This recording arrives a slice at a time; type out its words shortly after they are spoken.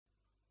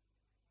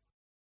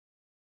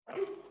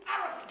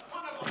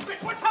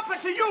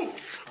to you?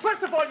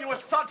 First of all, you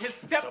assault his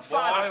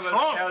stepfather. The boy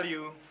will tell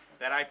you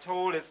that I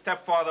told his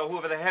stepfather,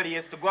 whoever the hell he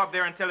is, to go up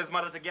there and tell his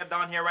mother to get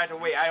down here right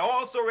away. I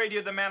also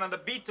radioed the man on the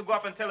beat to go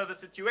up and tell her the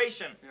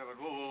situation. Yeah, but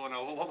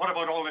what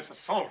about all this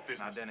assault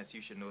business? Now, Dennis,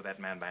 you should know that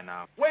man by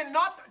now. We're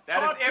not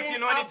That is talking if you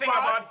know anything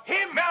about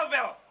him,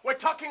 Melville. We're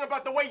talking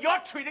about the way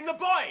you're treating the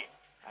boy.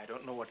 I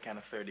don't know what kind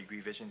of third-degree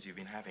visions you've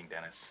been having,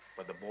 Dennis.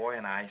 But the boy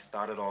and I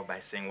started off by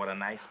saying what a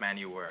nice man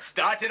you were.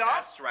 Started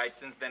off? That's right.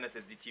 Since then, it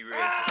has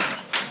deteriorated.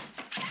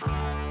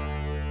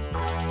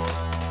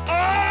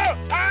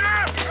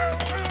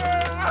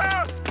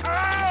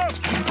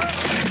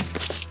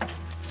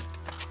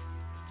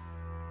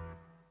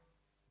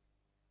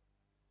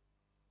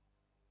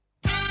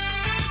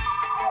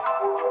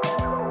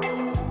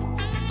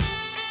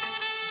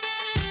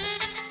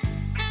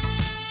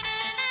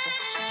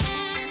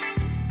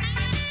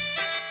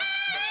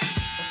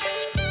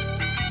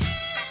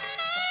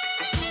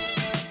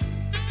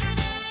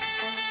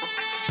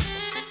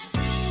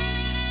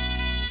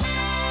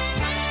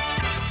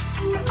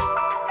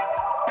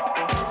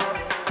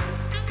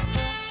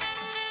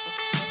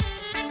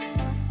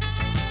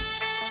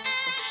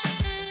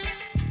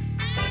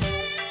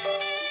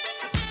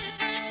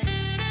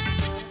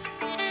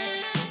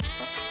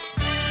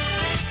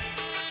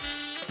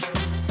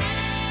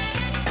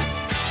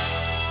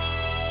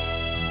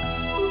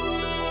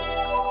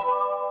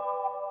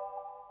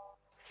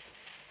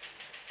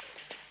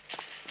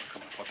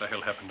 What the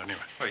hell happened anyway?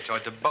 Well, he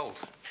tried to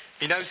bolt.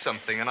 He knows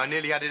something, and I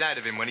nearly had it out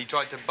of him when he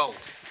tried to bolt.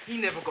 He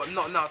never got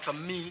nothing out of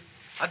me.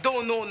 I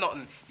don't know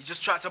nothing. He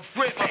just tried to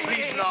break my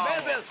breathing arm.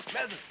 Melville.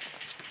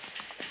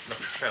 Look,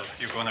 Phil,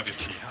 you go and have your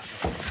tea,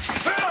 huh?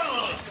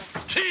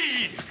 Phil!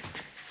 Tea!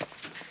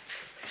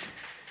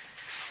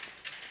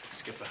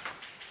 Skipper,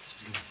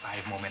 just give me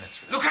 5 more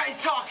minutes with it. Look, I ain't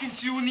talking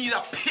to you, need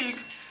a pig.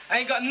 I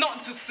ain't got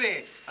nothing to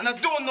say, and I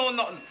don't know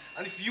nothing.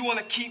 And if you want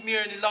to keep me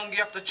here any longer, you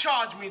have to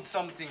charge me with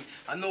something.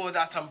 I know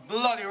that I'm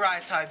bloody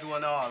right I do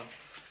and all.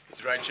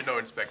 It's right you know,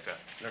 Inspector.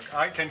 Look,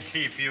 I can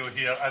keep you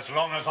here as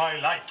long as I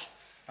like.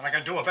 And I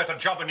can do a better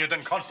job on you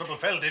than Constable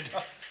Fell did.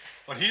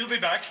 But he'll be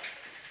back.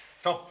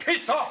 So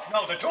piss off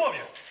now, the two of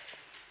you.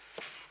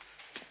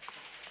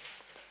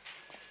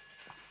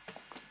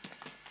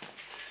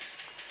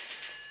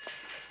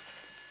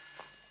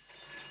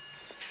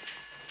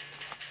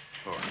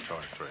 All right.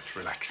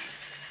 Relax.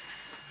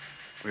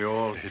 We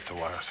all hit the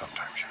wire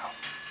sometimes, you know.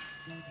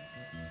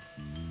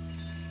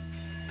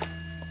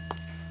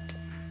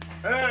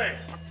 Hey!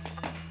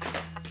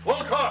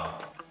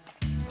 Wolcott!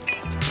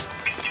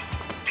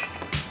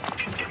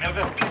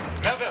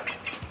 Melville.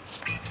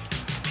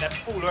 That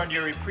fool earned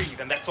you a reprieve,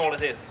 and that's all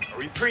it is. A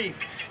reprieve.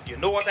 You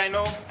know what I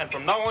know, and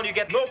from now on you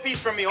get no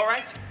peace from me, all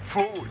right?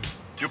 Fool.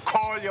 You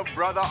call your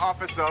brother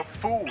officer a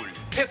fool.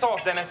 Piss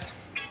off, Dennis.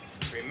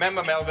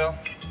 Remember, Melville.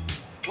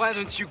 Why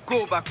don't you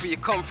go back where you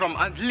come from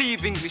and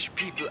leave English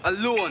people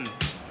alone?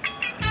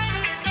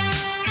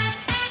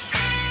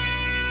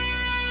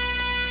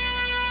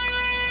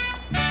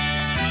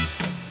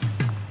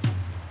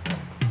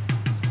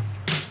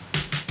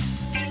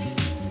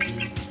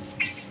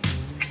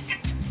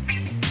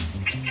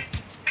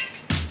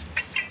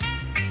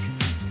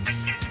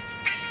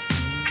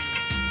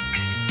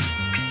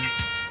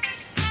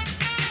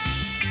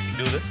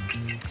 Do this?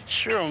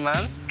 Sure,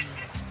 man.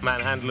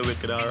 Manhandle the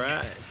wicked, all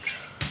right.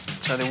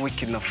 Try the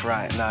wicked enough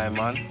right now,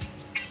 man.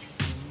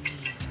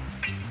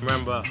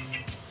 Remember,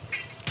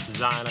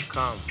 Zion will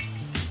come.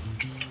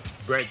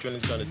 Brethren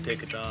is gonna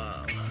take it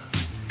all.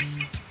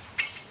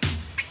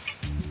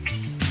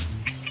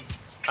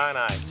 And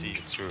I see it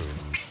through.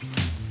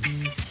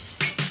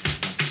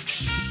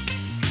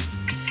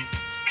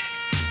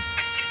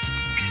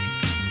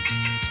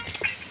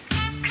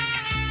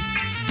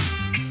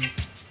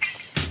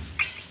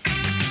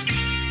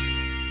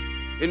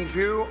 In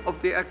view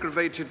of the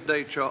aggravated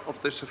nature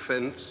of this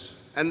offence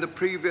and the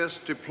previous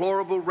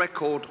deplorable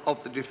record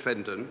of the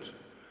defendant,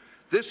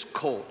 this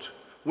court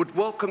would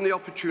welcome the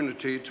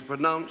opportunity to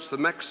pronounce the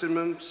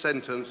maximum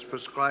sentence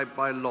prescribed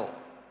by law.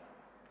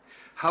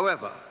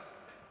 However,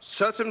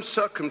 certain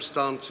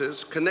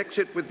circumstances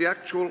connected with the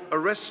actual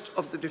arrest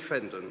of the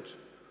defendant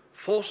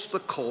force the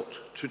court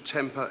to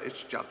temper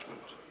its judgment.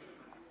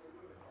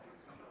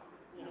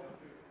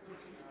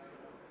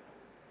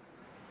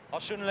 I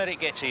shouldn't let it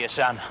get to you,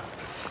 son.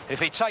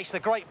 If it takes the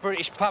great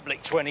British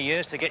public 20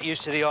 years to get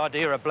used to the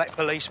idea of black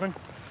policemen,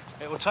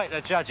 it will take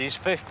the judges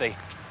 50.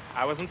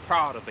 I wasn't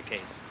proud of the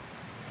case.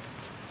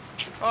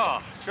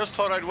 Ah, just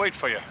thought I'd wait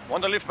for you.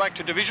 Want to lift back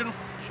to division?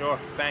 Sure,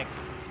 thanks.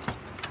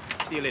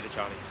 See you later,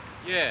 Charlie.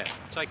 Yeah,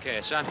 take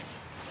care, son.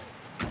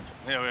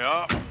 Here we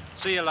are.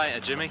 See you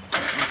later, Jimmy.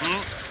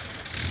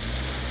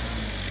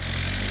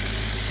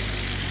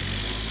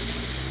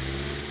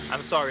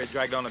 I'm sorry it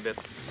dragged on a bit.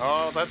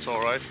 Oh, that's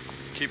all right.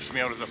 Keeps me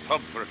out of the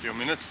pub for a few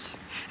minutes.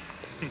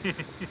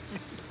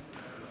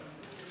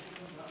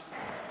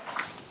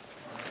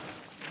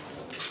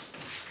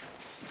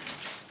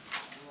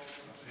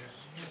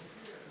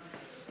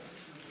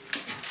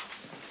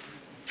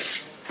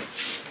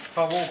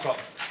 Oh, Wolcott,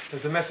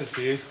 there's a message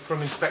for you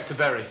from Inspector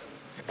Berry.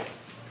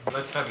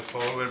 let's have it,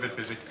 Paul. We're a bit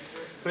busy.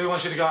 Well, he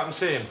wants you to go out and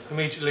see him.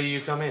 Immediately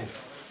you come in.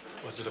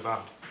 What's it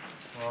about?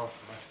 Oh,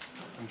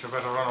 hadn't you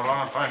better run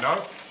along and find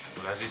out?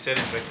 Well, as he said,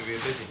 Inspector, we're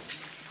busy.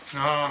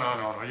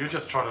 No. You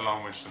just trot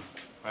along, Winston.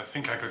 I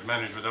think I could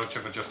manage without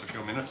you for just a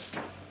few minutes.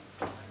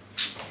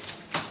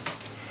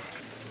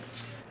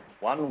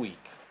 1 week.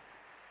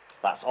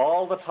 That's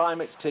all the time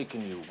it's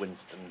taken you,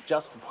 Winston.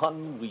 Just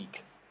 1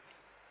 week.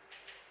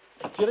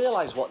 Do you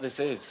realise what this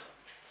is?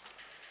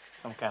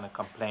 Some kind of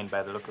complaint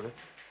by the look of it.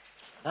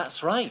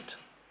 That's right.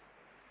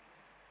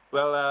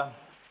 Well,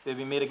 they've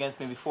been made against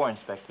me before,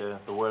 Inspector.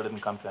 The world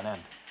didn't come to an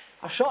end.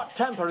 A short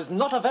temper is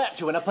not a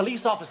virtue in a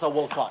police officer,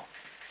 Wolcott.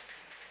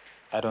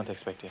 I don't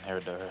expect to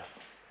inherit the earth.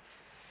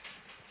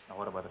 Now,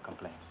 what about the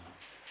complaints?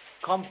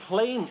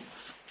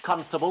 Complaints,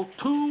 Constable.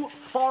 2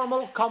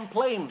 formal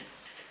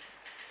complaints.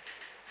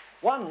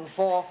 One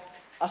for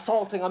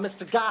assaulting a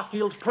Mr.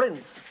 Garfield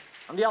Prince,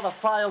 and the other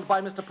filed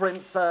by Mr.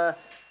 Prince,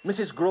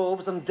 Mrs.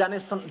 Groves and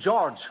Dennis St.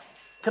 George,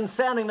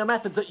 concerning the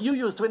methods that you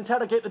used to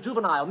interrogate the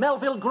juvenile,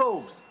 Melville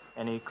Groves.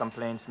 Any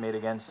complaints made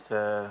against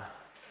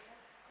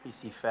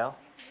P.C. Fell?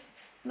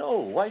 No,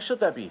 why should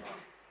there be?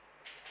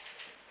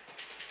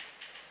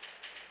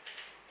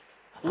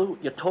 Lou,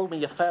 you told me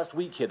your first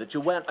week here that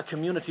you weren't a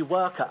community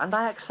worker, and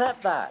I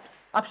accept that.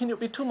 I mean, it would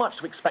be too much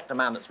to expect a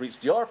man that's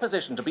reached your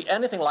position to be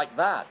anything like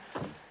that.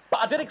 But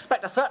I did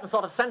expect a certain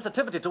sort of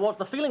sensitivity towards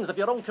the feelings of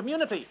your own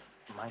community.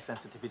 My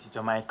sensitivity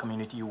to my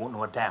community you won't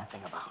know a damn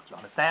thing about, you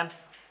understand?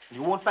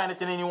 You won't find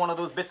it in any one of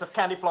those bits of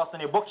candy floss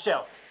on your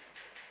bookshelf.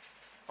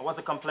 Now, what's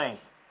a complaint?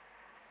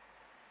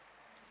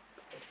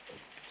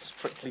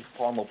 Strictly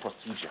formal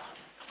procedure.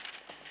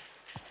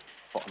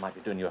 Thought I might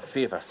be doing you a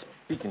favour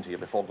speaking to you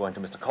before going to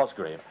Mr.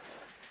 Cosgrave.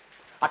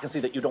 I can see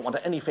that you don't want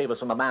any favours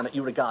from a man that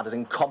you regard as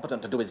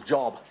incompetent to do his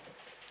job.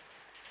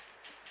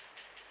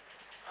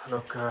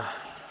 Look,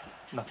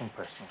 nothing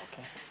personal,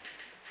 okay?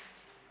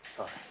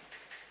 Sorry.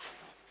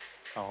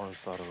 I always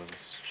thought it was a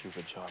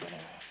stupid job anyway.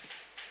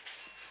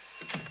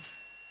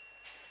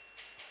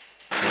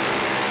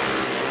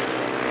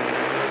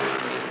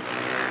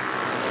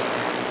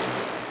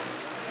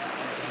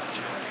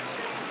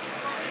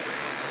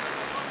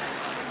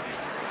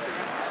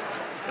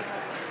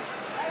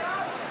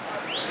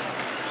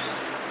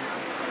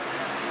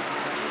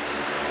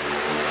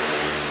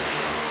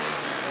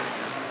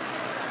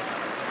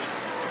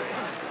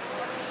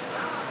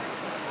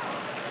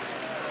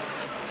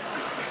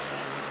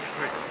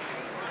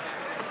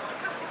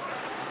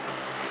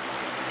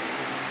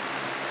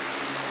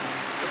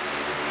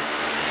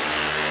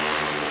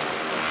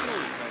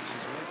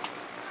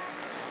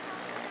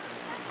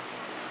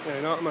 Yeah,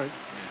 you know what I mean?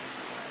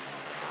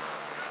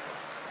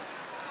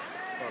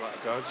 I'd like to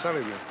go and tell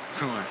him then.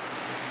 Come on.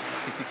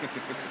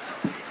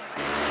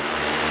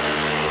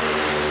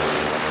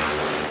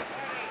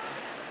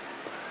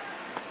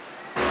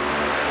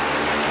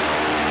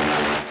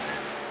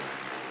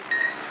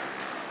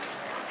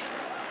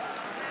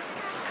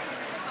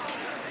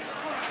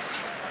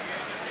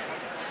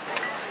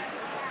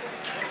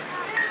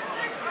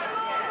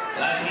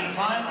 Closing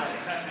time,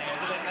 certainly a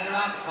little bit middle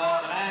up for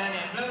the man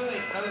in blue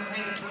is Bo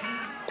Peterson,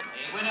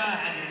 the winner,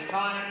 and his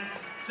time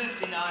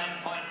 59.9.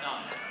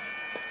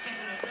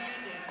 Second in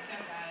red is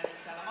Stefan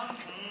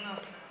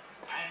Salamonson,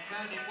 and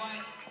third in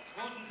white,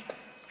 Gordon.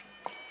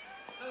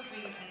 Bo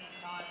Peterson's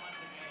time once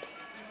again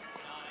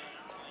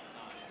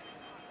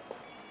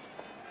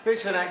 59.9.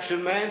 Listen,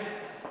 action man.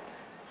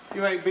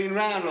 You ain't been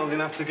round long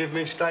enough to give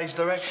me stage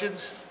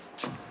directions.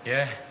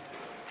 Yeah?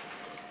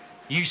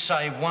 You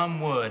say one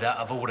word out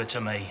of order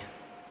to me,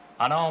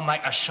 and I'll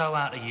make a show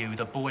out of you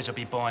the boys will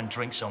be buying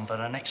drinks on for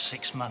the next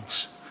 6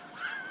 months.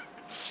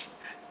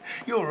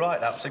 You're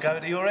write-ups to go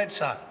to your head,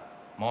 son.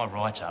 My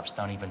write-ups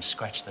don't even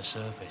scratch the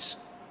surface.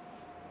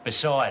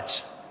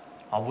 Besides,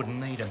 I wouldn't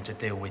need them to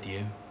deal with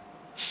you,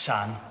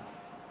 son.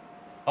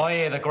 I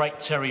hear the great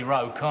Terry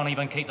Rowe can't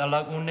even keep the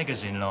local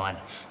niggers in line.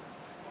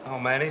 I'll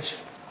manage.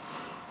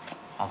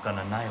 I'm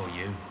gonna nail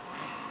you,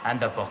 and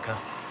the Bocker.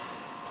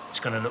 It's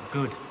gonna look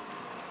good.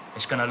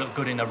 It's gonna look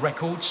good in the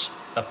records,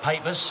 the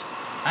papers,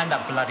 and the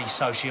bloody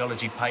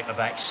sociology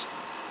paperbacks.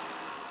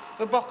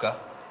 The Bocker?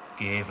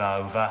 Give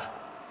over.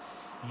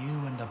 You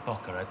and the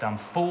Bocker have done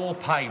 4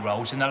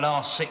 payrolls in the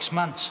last 6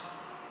 months.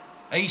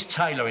 He's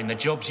tailoring the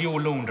jobs you're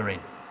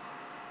laundering.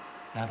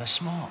 Now, the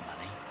smart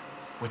money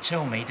would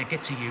tell me to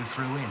get to you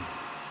through him.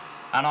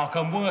 And I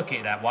can work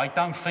it that way,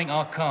 don't think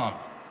I can't.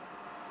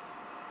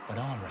 But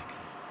I reckon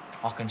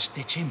I can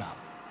stitch him up,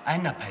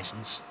 and the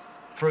peasants,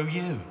 through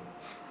you.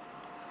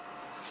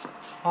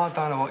 I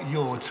don't know what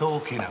you're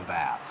talking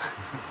about.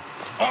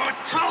 I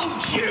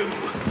told you!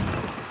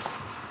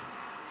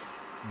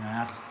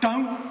 Now,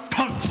 don't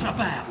ponce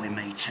about with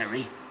me,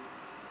 Terry.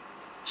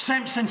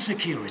 Samson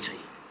Security.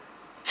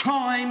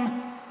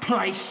 Time,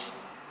 place,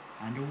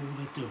 and all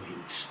the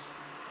doings.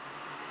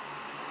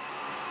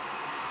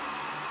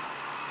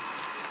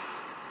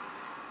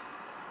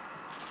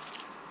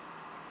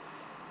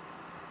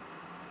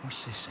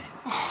 What's this then?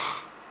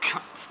 Oh,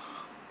 God.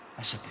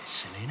 That's a bit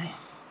silly, isn't it?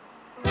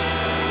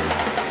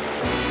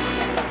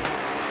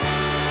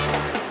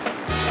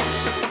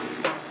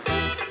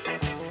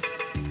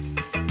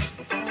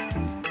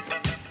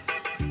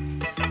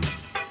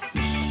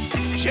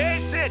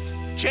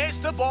 Chase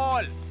the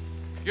ball.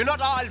 You're not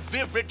all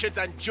Viv Richards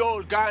and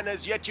Joel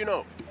Garners yet, you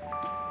know.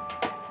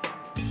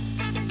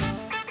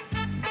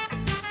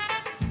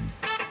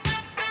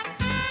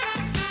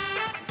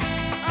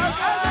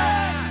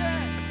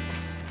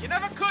 You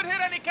never could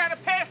hit any kind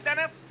of pace,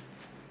 Dennis.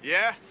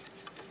 Yeah?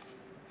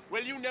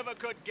 Well, you never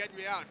could get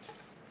me out.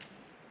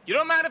 You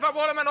don't mind if I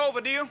bowl him an over,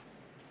 do you?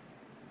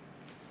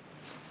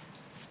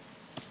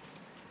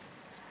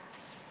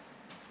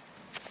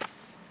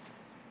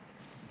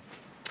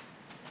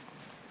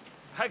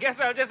 I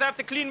guess I'll just have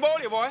to clean bowl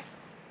you, boy.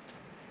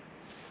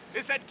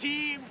 It's a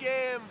team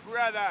game,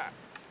 brother.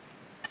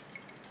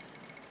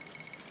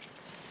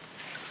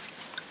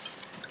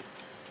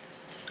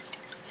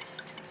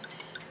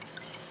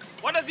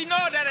 What does he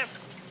know, Dennis?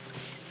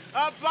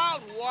 About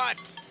what?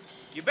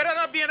 You better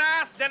not be an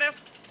ass,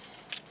 Dennis.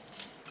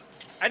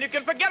 And you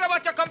can forget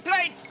about your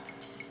complaints.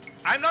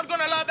 I'm not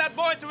gonna allow that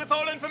boy to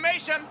withhold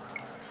information.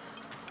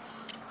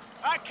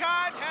 I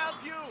can't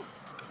help you.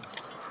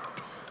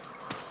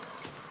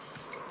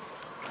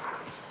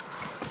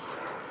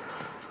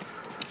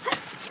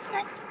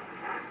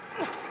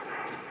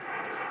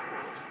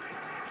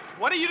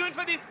 What are you doing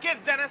for these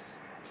kids, Dennis?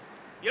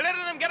 You're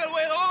letting them get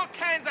away with all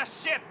kinds of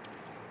shit.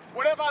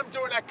 Whatever I'm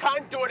doing, I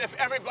can't do it if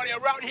everybody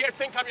around here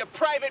thinks I'm your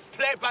private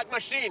playback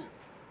machine.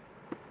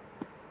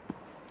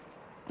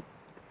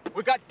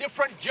 We got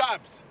different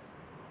jobs.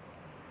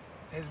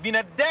 There's been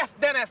a death,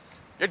 Dennis.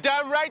 You're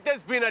damn right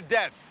there's been a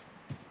death.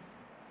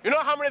 You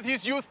know how many of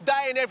these youth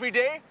dying every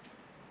day?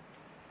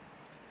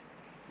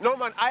 No,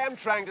 man, I am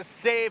trying to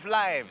save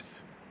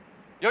lives.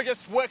 You're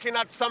just working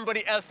out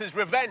somebody else's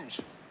revenge.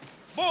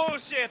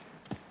 Bullshit.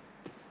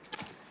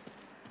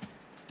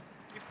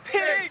 You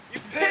pig! You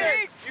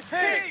pig! You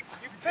pig!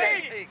 You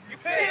pig! You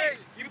pig!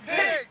 You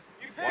pig!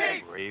 You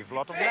pig! What a brave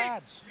lot of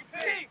lads. You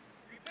pig!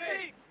 You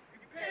pig!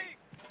 You pig!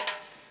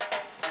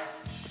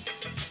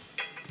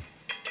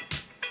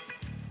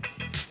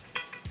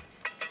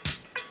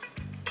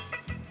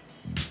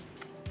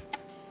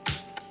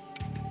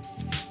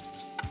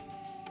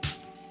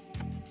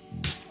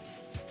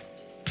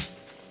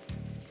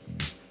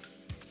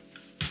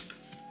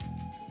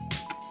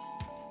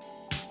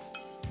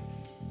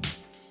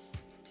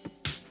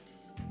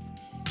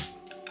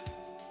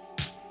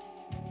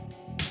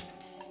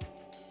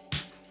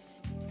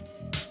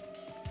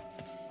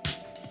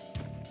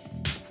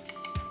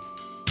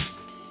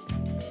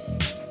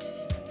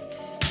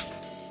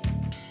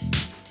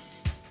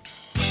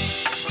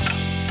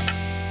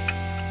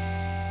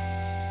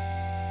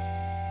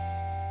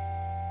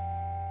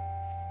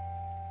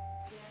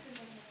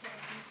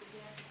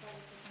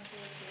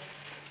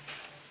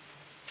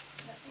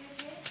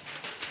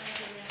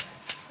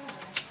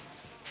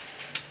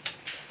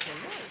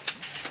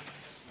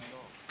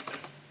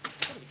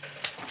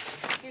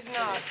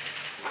 not.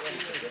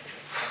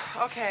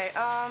 Okay,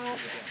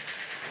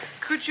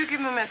 could you give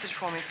him a message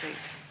for me,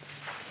 please?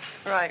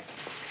 Right.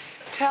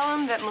 Tell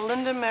him that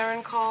Melinda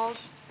Marin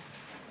called.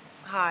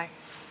 Hi.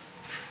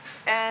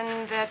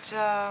 And that,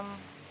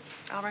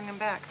 I'll bring him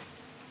back.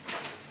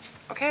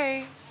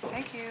 Okay,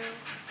 thank you.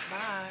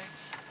 Bye.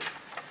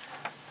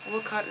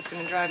 Wolcott is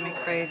gonna drive me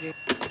crazy.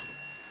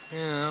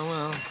 Yeah,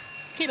 well,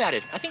 keep at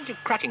it. I think you're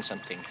cracking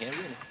something here,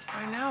 really.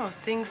 I know.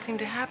 Things seem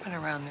to happen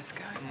around this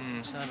guy.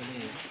 So I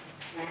believe.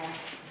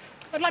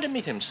 I'd like to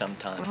meet him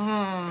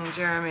sometime.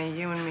 Jeremy,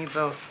 you and me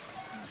both.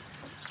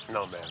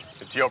 No, man.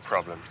 It's your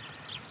problem.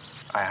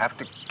 I have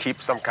to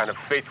keep some kind of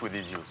faith with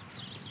these youth.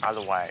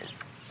 Otherwise...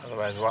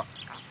 Otherwise what?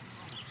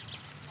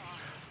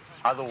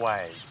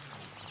 Otherwise,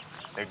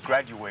 they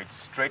graduate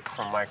straight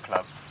from my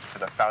club to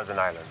the Thousand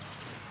Islands.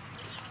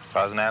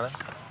 Thousand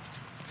Islands?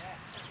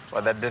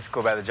 What, that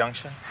disco by the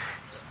junction?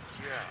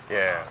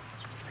 Yeah,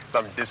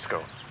 some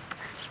disco.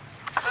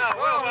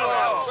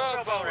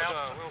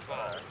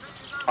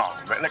 Oh,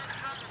 man, look,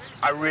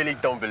 I really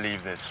don't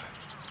believe this.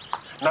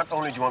 Not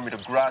only do you want me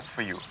to grasp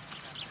for you,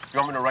 you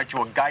want me to write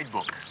you a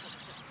guidebook.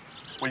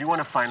 Well, you want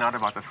to find out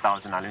about the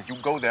Thousand Islands, you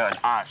go there and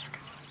ask.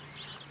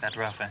 That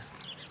rough, eh?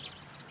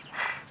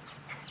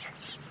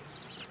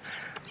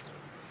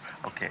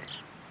 Okay,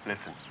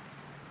 listen.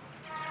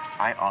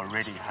 I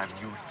already have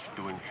youth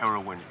doing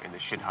heroin in the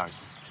shit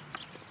house.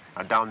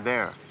 Now down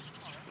there,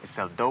 they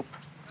sell dope,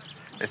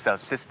 they sell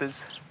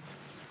sisters,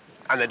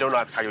 and they don't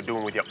ask how you're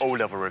doing with your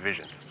O-level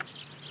revision.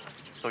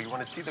 So you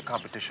want to see the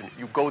competition,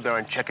 you go there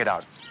and check it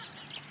out.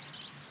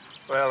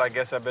 Well, I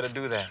guess I better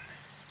do that.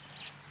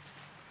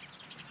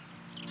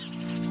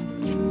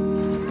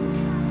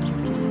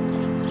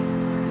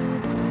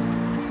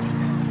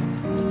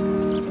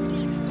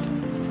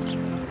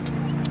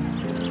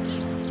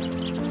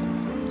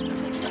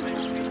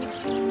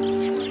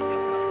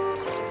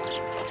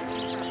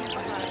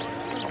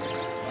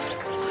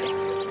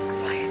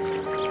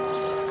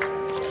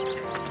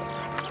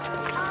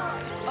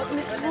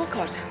 Mrs.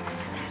 Wolcott.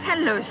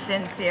 Hello,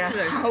 Cynthia.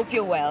 Hello. I hope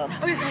you're well.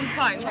 Oh, yes, I'm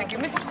fine, thank you.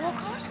 Mrs.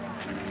 Wolcott?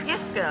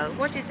 Yes, girl.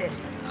 What is it?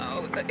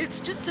 Oh, it's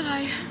just that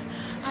I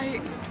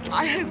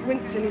hope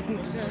Winston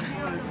isn't,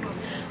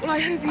 well, I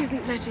hope he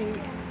isn't letting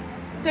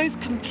Those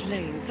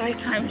complaints,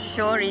 I'm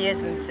sure he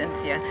isn't,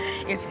 Cynthia.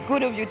 It's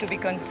good of you to be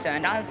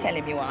concerned. I'll tell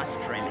him you asked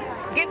for him.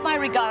 Give my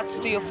regards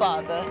to your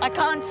father. I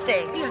can't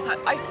stay. Yes,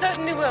 I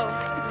certainly will,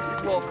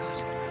 Mrs.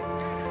 Wolcott.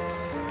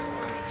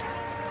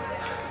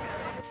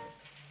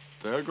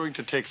 They're going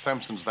to take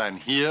Sampson's van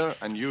here,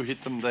 and you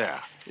hit them there.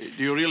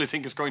 Do you really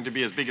think it's going to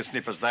be as big a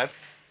snip as that?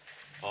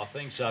 I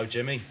think so,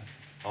 Jimmy.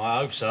 I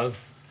hope so.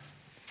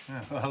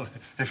 Yeah, well,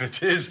 if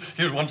it is,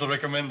 you'd want to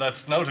recommend that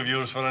snout of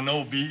yours for an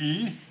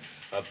OBE.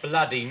 A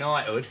bloody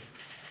knighthood.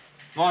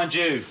 Mind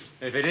you,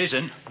 if it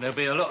isn't, there'll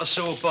be a lot of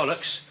sore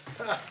bollocks.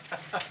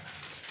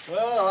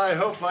 Well, I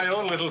hope my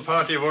own little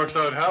party works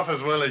out half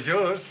as well as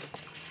yours.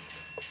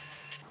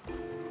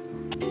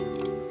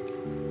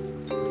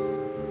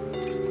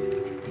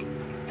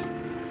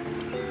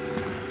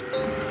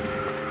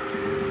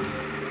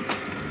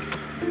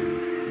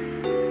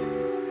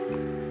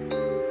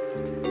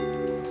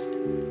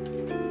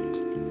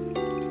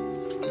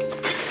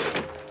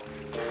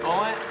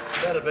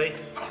 Better be.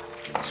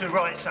 Too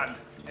right, son.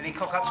 Any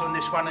cock-ups on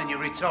this one and you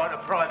retire to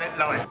private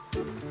line.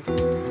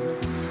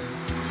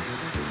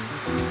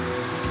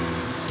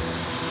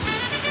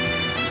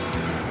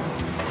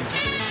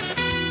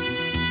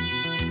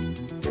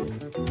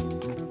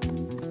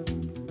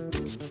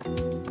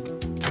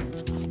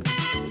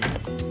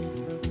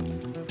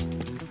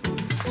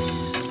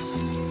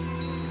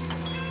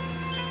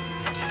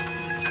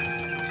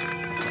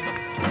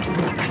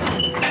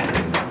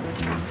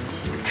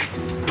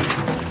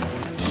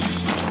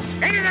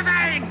 Into the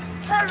vein!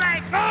 All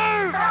right,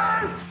 move!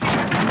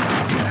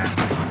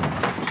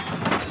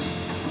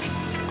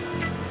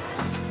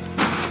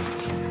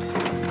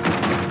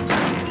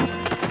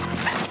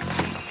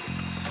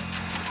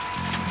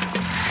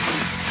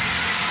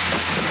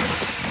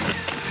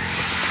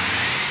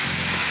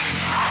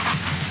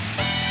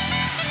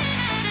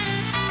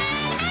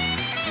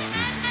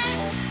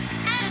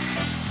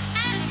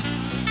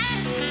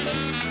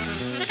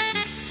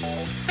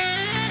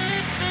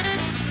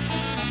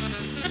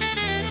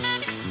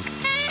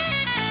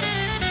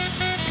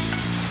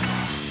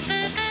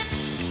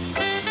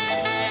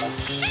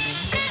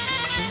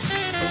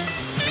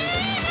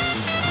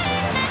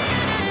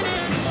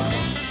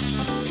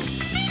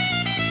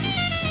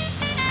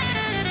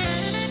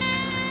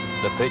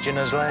 The pigeon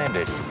has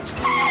landed.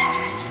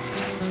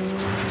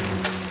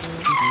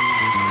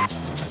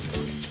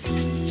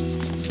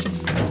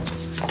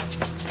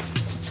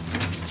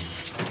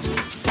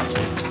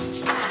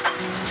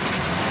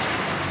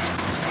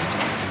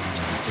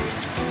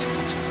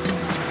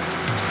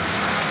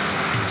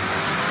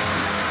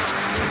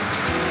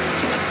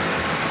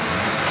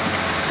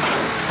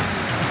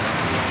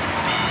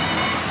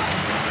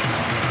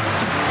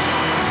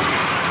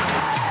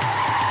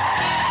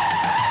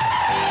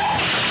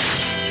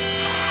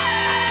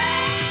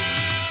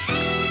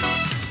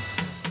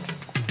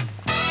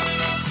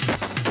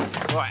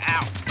 Right,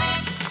 out.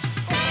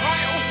 All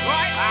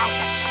right, out.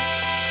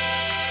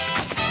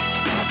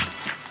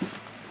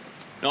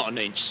 Not an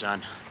inch,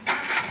 son.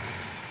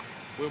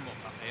 We'll mop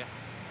up here.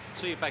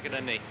 See you back at the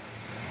knee.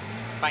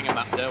 Bang him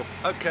up, Del.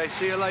 OK,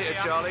 see you later,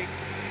 Charlie.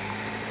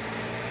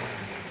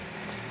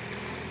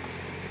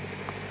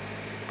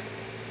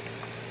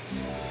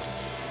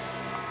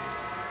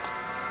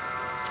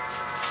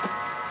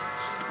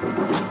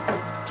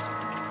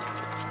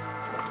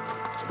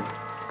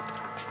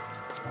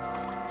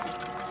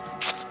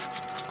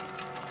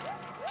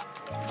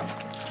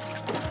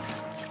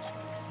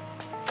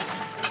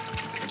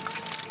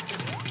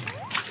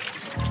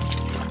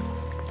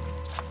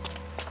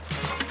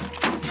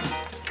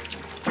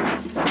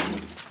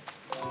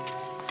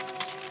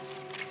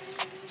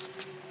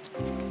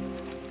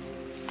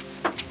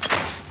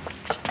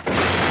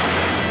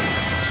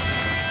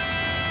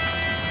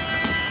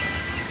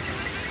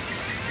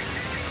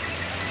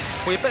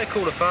 Well, you better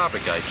call the fire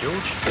brigade,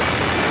 George.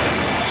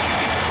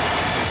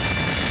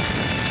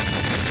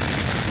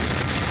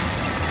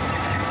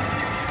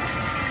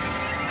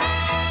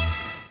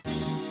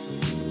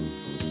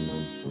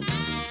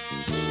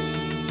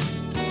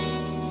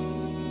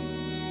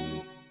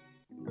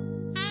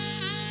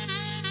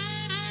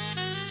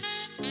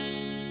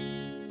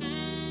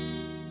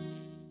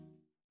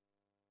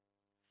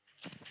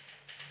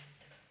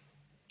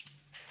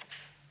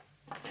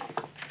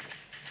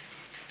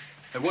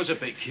 It was a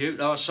bit cute,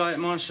 I'll say it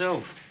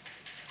myself.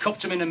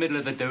 Copped him in the middle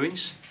of the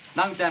doings,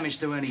 no damage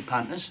to any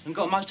punters, and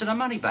got most of the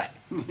money back.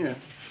 Yeah.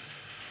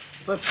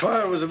 That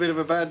fire was a bit of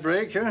a bad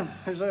break, huh?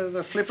 Is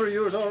the flipper of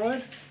yours all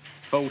right?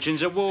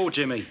 Fortune's at war,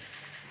 Jimmy.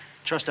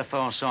 Trust a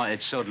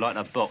far-sighted sod like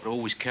the Bok to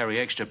always carry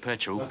extra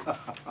petrol.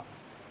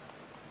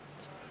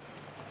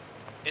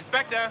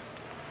 Inspector!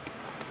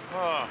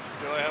 Oh,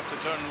 do I have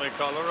to turn my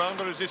collar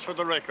around, or is this for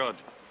the record?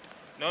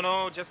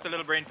 No, just a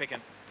little brain picking.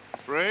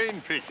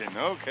 Brain picking,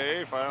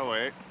 okay, fire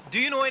away. Do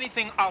you know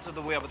anything out of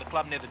the way about the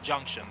club near the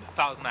junction, the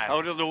Thousand Islands?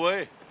 Out of the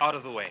way? Out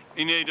of the way.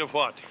 In aid of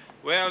what?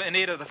 Well, in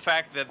aid of the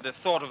fact that the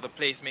thought of the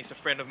place makes a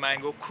friend of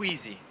mine go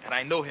queasy, and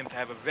I know him to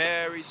have a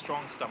very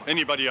strong stomach.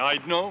 Anybody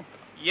I'd know?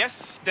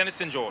 Yes, Dennis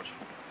St. George.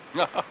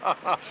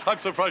 I'm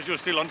surprised you're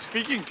still on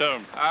speaking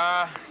terms.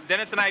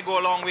 Dennis and I go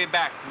a long way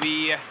back.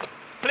 We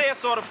play a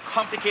sort of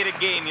complicated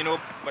game, you know,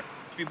 but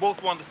we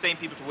both want the same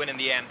people to win in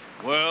the end.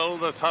 Well,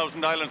 the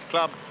Thousand Islands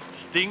Club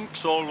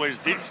stinks, always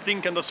did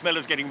stink, and the smell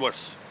is getting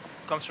worse.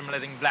 Comes from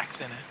letting blacks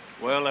in, eh?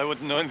 Well, I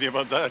wouldn't know anything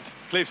about that.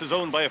 Place is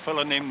owned by a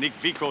fellow named Nick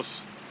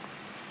Vikos.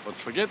 But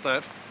forget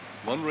that.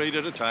 One raid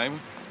at a time.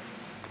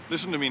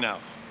 Listen to me now.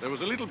 There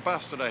was a little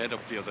bastard I had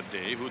up the other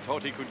day who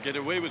thought he could get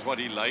away with what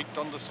he liked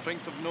on the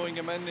strength of knowing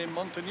a man named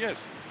Montagnez.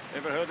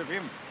 Ever heard of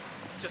him?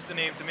 Just a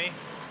name to me.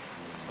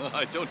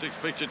 I don't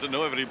expect you to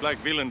know every black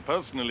villain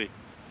personally.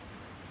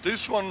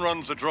 This one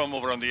runs a drum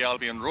over on the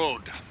Albion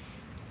Road.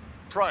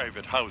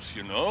 Private house,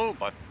 you know,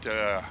 but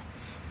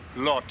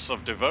lots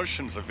of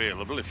diversions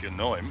available if you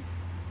know him.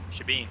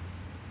 Shabin.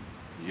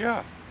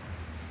 Yeah.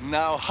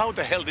 Now, how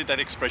the hell did that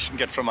expression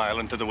get from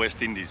Ireland to the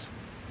West Indies?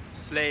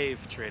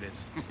 Slave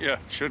traders. Yeah,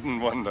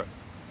 shouldn't wonder.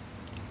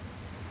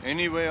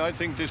 Anyway, I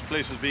think this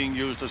place is being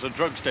used as a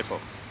drugs depot.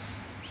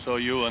 So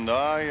you and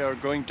I are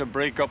going to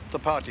break up the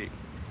party.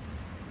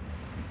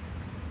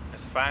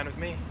 That's fine with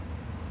me.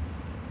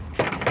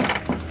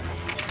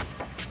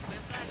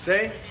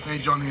 Say? Say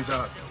John is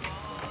out.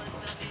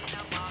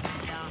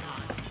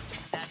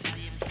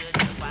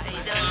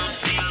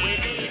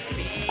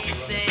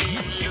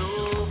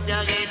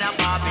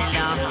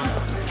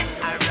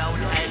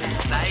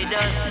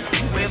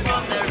 We're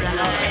from the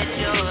righteous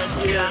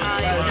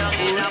tribe down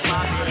in a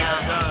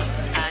Babylon,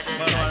 and the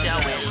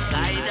judge will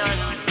guide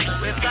us.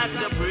 We've got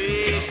to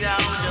break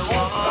down the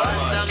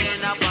walls down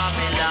in a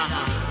Babylon.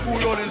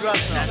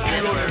 That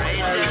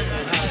separate us.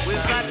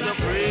 We've got to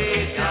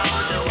break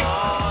down the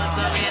walls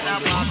down in a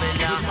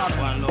Babylon.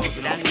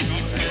 That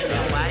seems to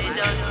divide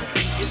us.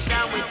 It's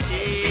time we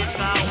take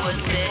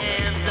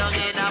ourselves down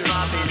in a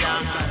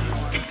Babylon.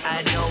 I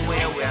know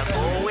where we're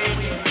going.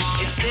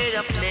 Instead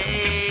of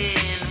playing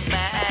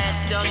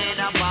down in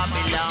a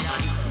Babylon,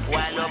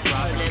 while the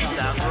problems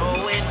are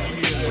growing,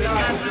 we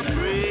got to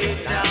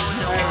break down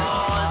the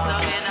walls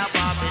down in a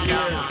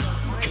Babylon.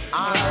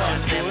 All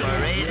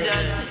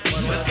separators, we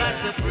got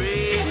to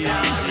break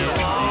down the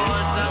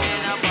walls down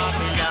in a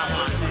Babylon.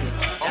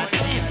 That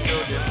seems to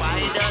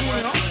divide us.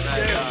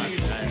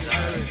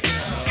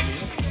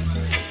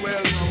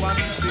 Well, no one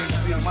is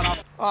still, man.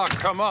 Ah,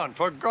 come on,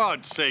 for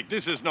God's sake.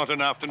 This is not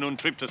an afternoon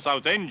trip to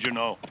Southend, you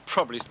know.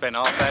 Probably spent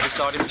half hour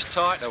deciding which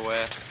tie to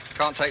wear.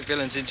 Can't take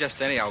villains in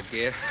just any old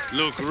gear.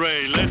 Look,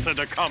 Ray, less of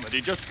the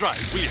comedy. Just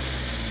drive, will you?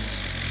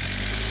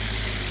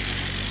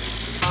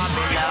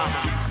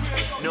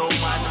 No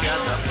matter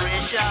the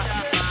pressure,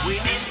 we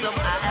need some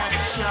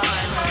action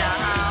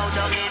now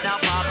down in a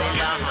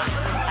Babylon.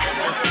 And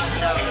the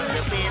sooner is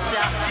the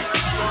better.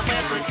 Go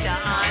back with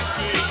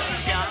chanting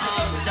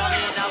down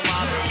in a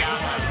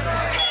Babylon.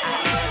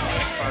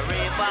 And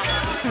forever.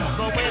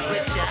 Go back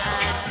with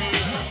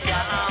chanting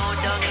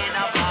down in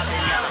a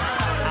Babylon.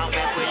 And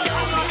we will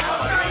love me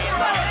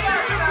forever.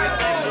 We've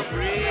got to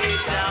break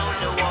down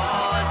the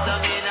walls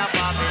down in a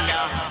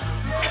Babylon.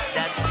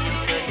 That seems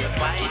to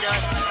divide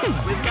us.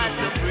 We've got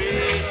to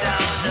break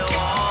down the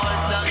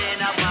walls down in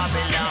a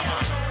Babylon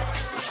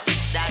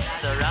that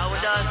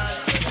surround us.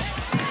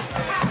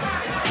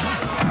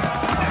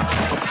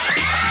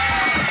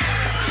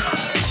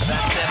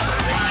 That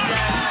separate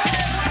us.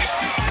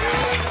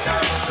 Break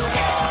down the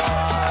walls.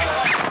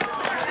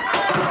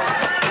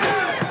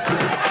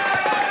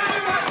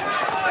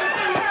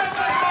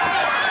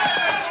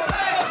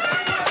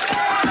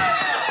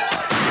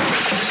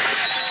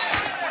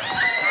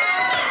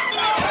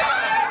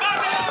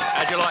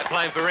 How'd you like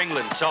playing for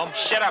England, Tom?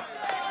 Shut up.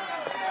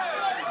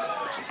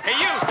 Hey,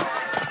 you!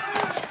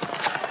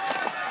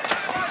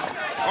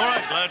 All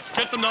right, lads,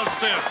 get them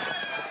downstairs.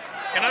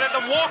 Can I let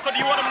them walk, or do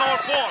you want them on all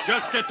fours?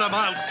 Just get them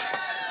out.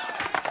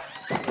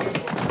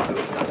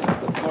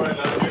 All right,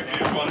 lads, you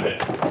go on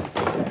ahead.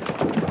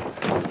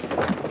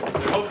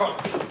 Wolcott.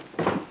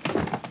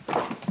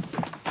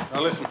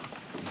 Now listen,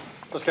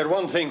 just get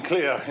one thing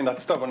clear in that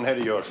stubborn head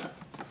of yours.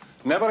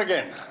 Never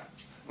again,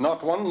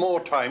 not one more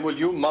time will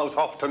you mouth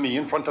off to me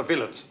in front of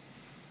villains.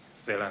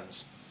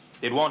 Villains.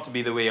 They'd want to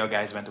be the way your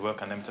guys went to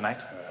work on them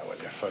tonight. Well,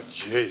 you, for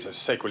Jesus'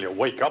 sake, will you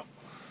wake up?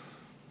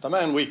 The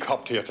man we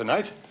copped here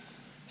tonight,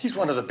 he's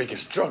one of the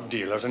biggest drug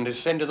dealers in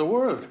this end of the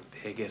world.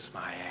 Biggest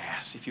my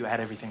ass. If you add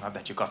everything up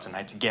that you got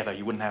tonight together,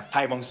 you wouldn't have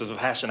 5 ounces of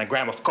hash and a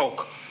gram of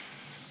coke.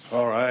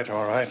 All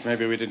right.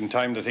 Maybe we didn't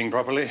time the thing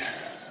properly.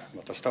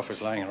 But the stuff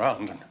is lying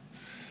around, and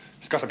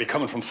it's got to be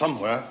coming from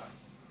somewhere.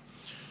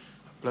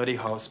 A bloody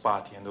house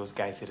party, and those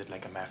guys hit it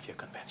like a mafia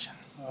convention.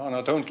 Oh,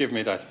 now, don't give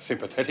me that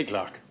sympathetic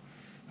lark.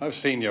 I've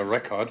seen your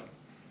record.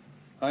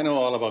 I know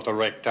all about the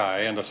wrecked eye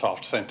and the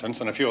soft sentence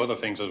and a few other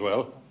things as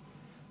well.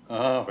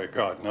 Oh, by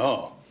God,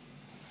 no.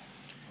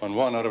 When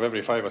 1 out of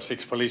every 5 or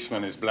 6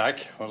 policemen is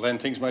black, well, then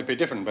things might be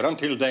different. But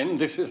until then,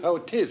 this is how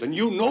it is, and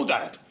you know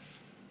that.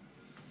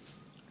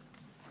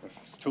 If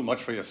it's too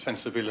much for your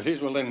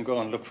sensibilities, well, then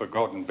go and look for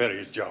Gordon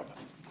Berry's job.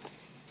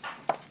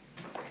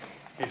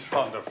 He's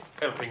fond of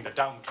helping the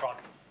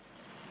downtrodden.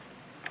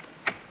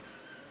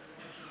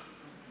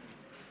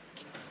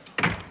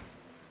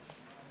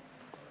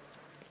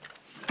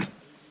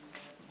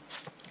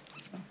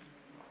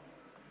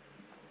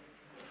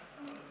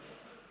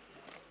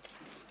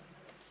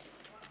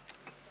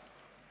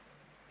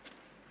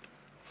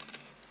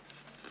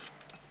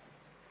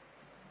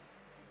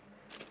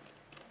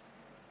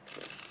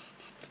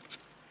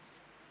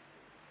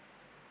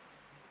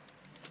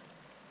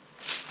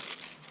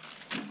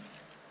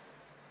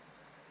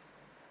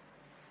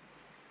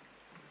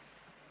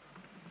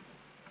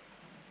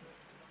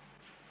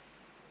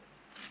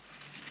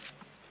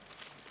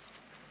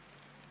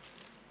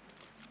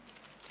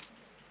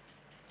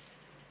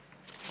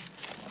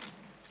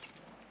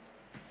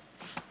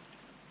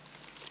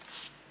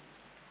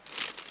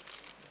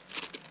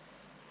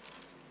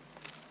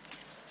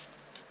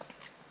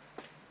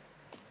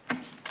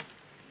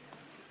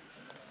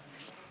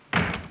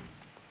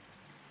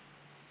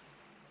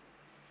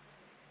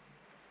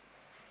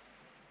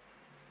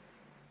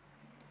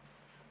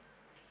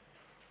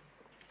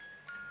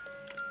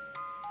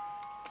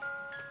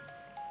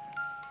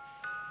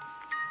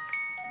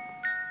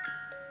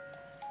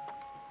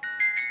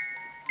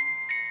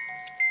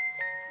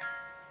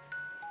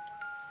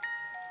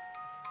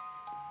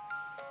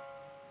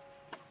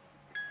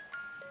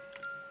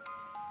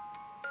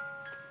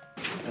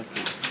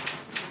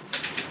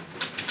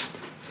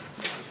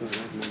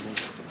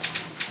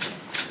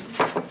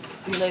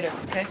 See you later,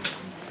 okay?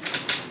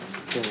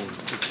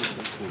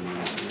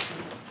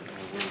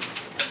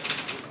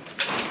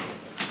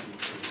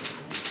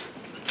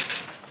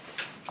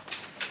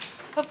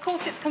 Of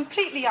course, it's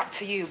completely up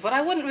to you, but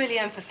I wouldn't really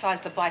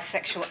emphasize the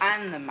bisexual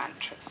and the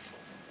mantras.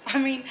 I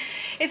mean,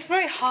 it's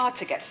very hard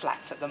to get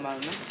flats at the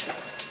moment.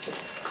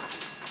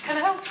 Can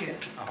I help you?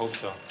 I hope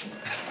so.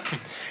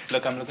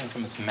 Look, I'm looking for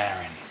Miss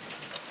Marin.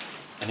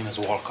 My name is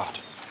Wolcott.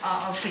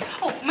 I'll see.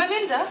 Oh,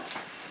 Melinda.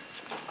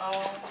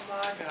 Oh,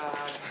 my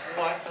God.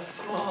 What a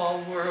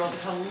small world.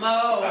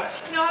 Hello.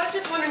 You know, I was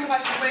just wondering if I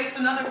should waste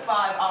another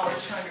 5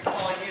 hours trying to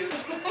call you.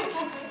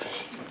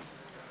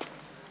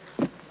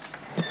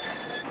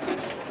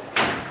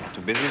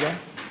 Too busy then?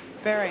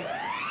 Very.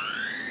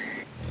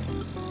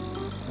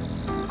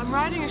 I'm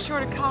writing a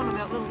short account of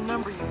that little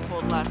number you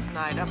pulled last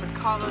night up at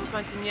Carlos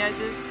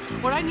Montañez's.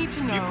 What I need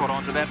to know... You caught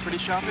on to that pretty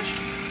sharpish?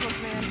 Look,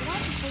 man, did I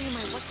have to show you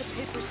my What the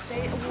Papers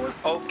Say award?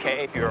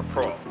 Okay, you're a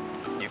pro.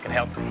 You can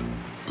help me.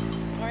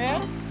 Oh,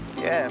 yeah?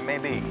 Yeah,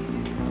 maybe.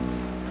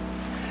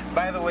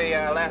 By the way,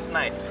 last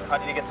night, how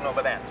did you get to know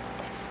about that?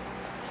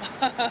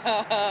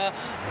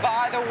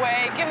 By the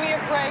way, give me a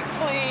break,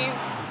 please.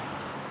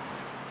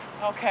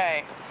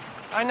 Okay.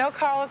 I know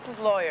Carlos's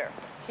lawyer.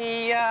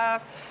 He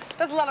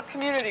does a lot of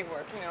community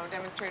work, you know,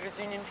 demonstrators,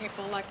 union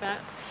people like that.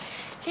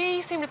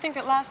 He seemed to think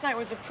that last night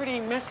was a pretty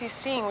messy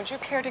scene. Would you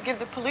care to give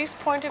the police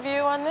point of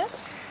view on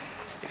this?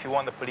 If you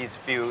want the police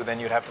view, then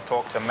you'd have to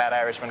talk to a mad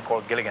Irishman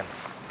called Gilligan.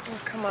 Oh,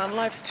 come on,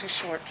 life's too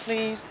short,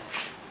 please.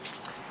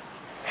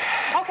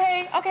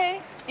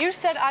 Okay. You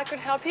said I could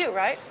help you,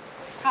 right?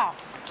 How?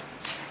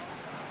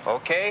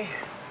 Okay.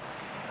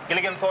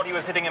 Gilligan thought he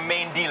was hitting a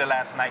main dealer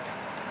last night.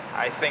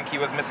 I think he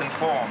was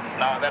misinformed.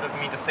 Now, that doesn't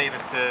mean to say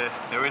that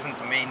there isn't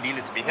a main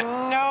dealer to be hit.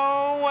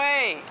 No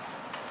way.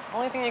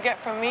 Only thing you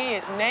get from me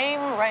is name,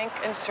 rank,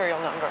 and serial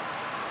number.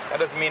 That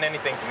doesn't mean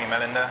anything to me,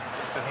 Melinda.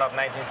 This is not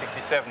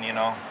 1967, you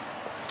know.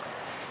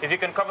 If you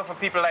can cover for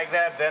people like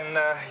that, then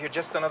you're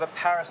just another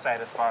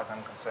parasite as far as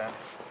I'm concerned.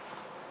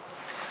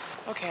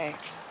 Okay.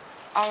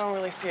 I don't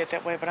really see it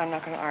that way, but I'm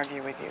not going to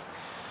argue with you.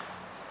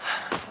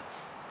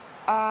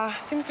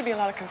 Seems to be a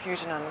lot of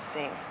confusion on the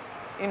scene.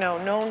 You know,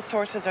 known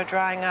sources are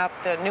drying up,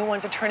 the new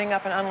ones are turning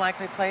up in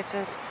unlikely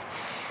places.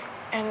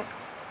 And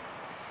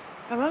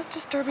the most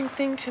disturbing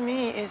thing to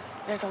me is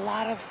there's a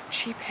lot of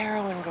cheap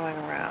heroin going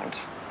around.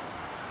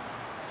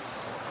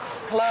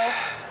 Hello?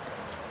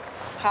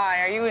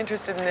 Hi, are you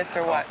interested in this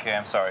or what? Okay,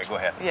 I'm sorry. Go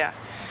ahead. Yeah.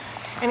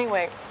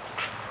 Anyway,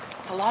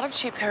 there's a lot of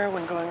cheap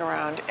heroin going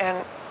around,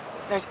 and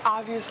there's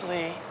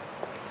obviously,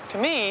 to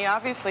me,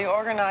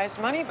 organized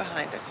money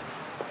behind it.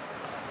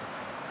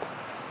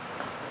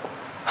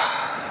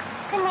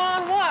 Come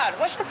on, what?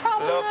 What's the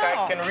problem Look,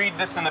 now? I can read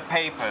this in the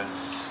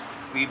papers.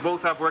 We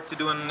both have work to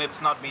do, and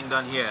it's not being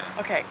done here.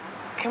 Okay,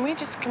 can we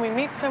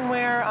meet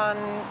somewhere on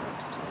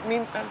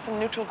some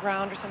neutral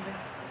ground or something?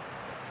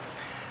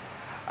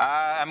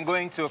 I'm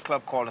going to a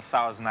club called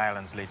 1,000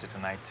 Islands later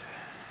tonight.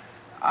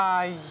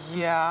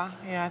 Yeah,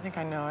 I think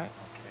I know it.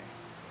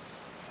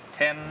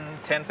 Okay.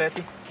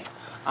 10:30?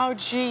 Oh,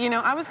 gee, you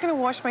know, I was gonna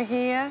wash my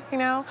hair, you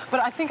know, but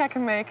I think I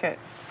can make it.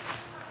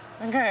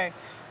 Okay.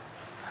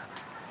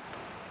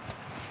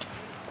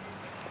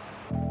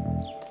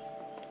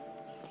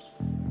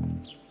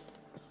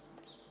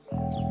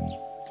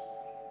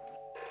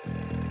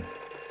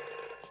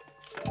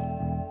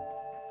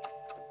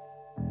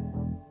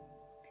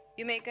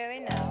 You may go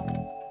in now.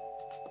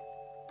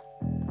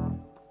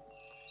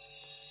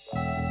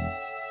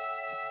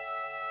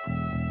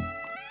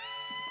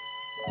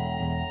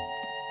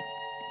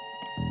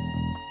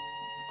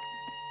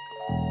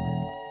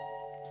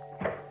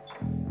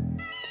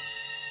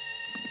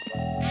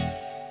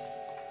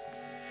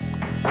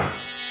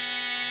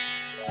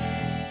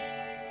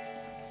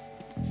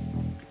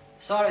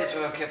 Sorry to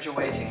have kept you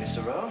waiting,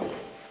 Mr. Rowe.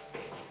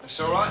 It's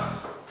all right.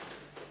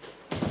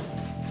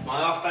 My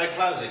half-day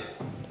closing.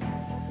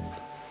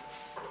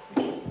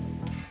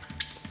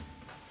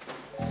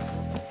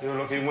 You're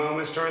looking well,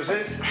 Mr.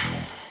 Aziz.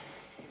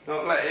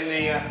 Not letting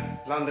the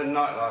London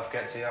nightlife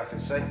get to you, I can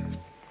see.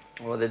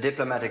 Well, the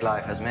diplomatic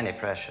life has many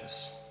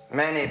pressures.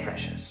 Many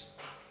pressures.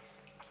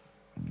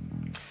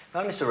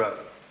 Well, Mr. Rowe,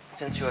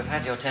 since you have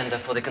had your tender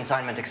for the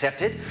consignment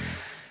accepted,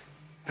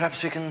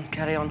 perhaps we can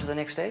carry on to the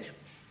next stage?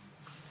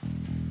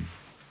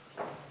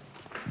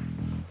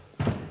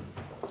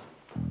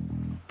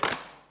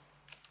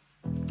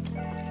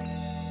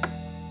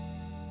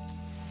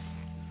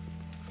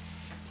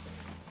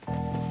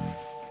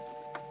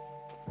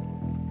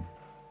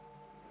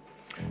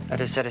 That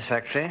is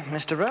satisfactory,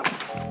 Mr. Rowe.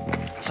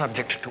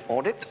 Subject to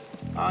audit.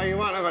 Oh, you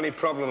won't have any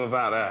problem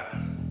about that.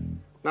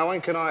 Now, when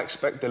can I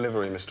expect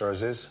delivery, Mr.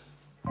 Aziz?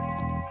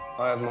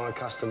 I have my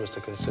customers to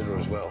consider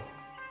as well.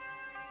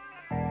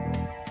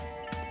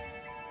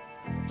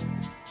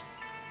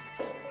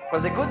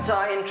 Well, the goods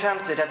are in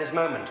transit at this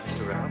moment,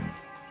 Mr. Rowe.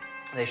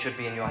 They should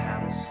be in your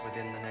hands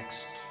within the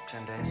next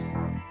 10 days.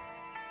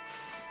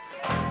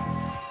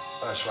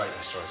 First rate,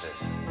 Mr.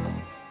 Aziz.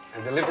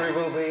 And delivery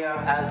will be,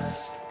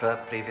 As per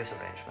previous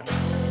arrangement.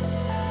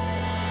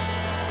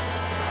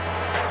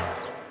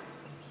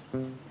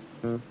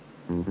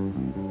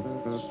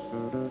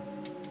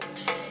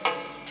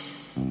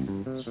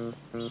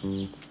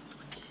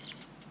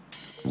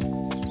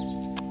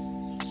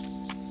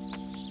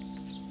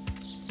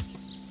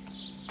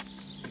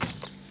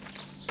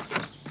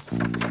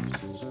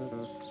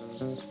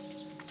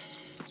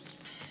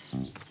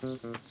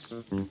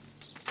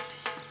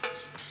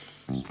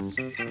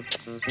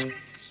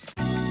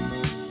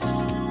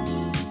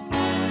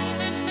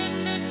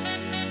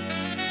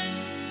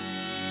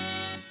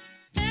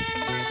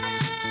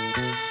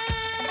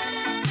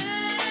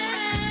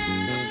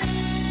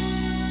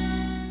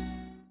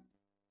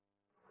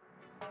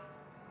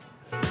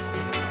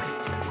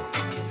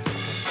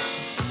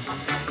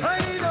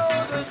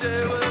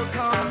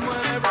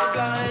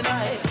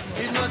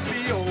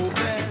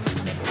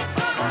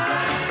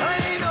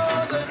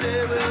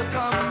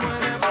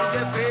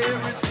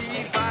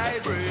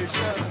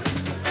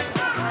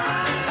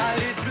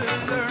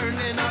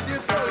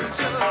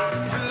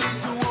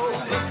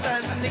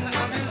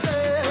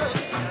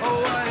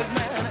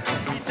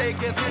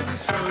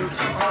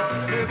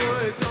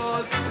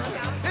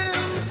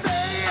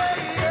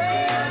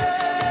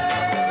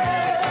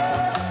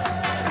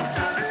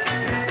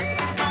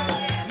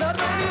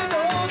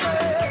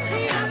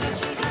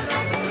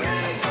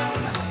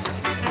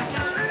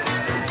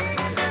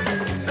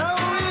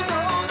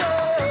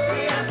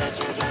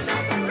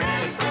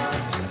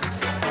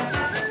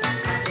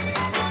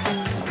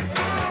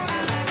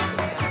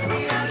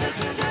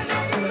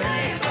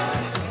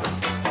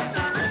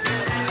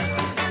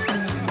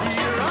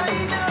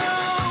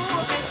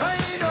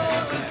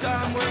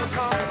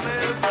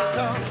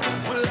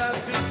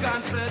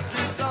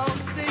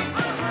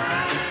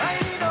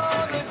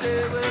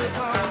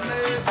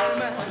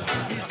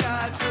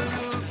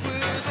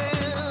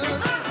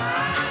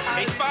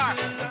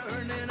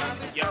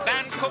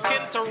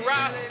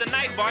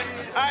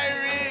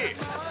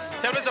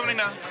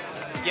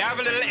 You have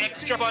a little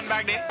extra fun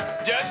back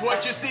there? Just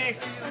what you see.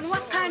 And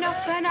what kind of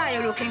fun are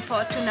you looking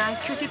for tonight,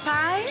 cutie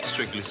pie?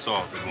 Strictly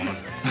soft, woman.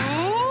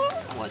 Oh,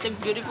 what a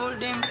beautiful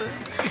dimple.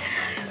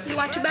 You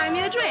want to buy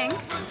me a drink?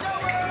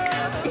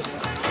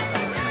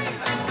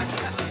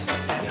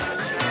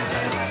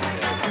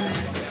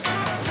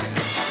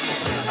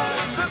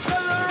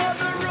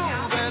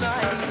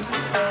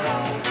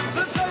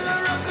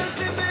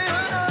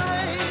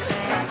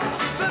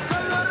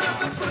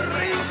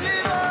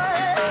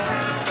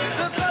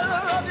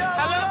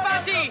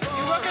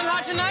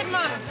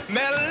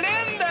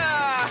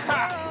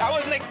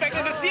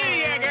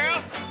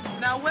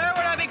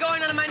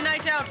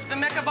 The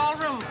Mecca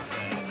Ballroom.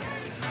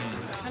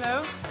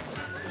 Hello?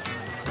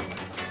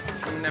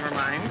 Never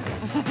mind.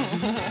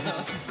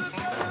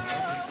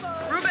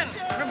 Reuben.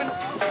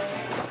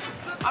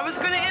 I was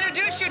going to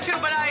introduce you two,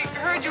 but I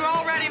heard you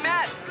already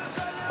met.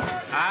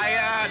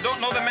 I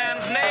don't know the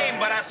man's name,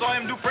 but I saw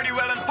him do pretty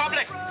well in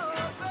public.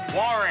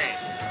 Warren.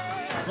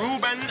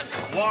 Reuben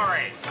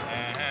Warren.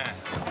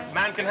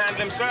 Man can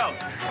handle himself.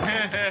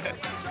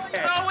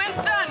 So,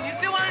 Winston, you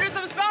still want to do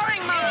some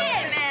sparring, Mom?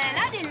 Hey, man,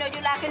 I didn't know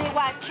you like any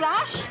white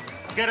trash.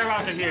 Get her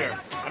out of here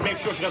and make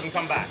sure she doesn't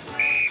come back.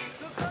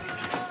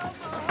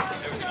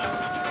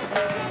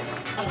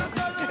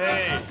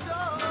 Hey,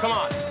 come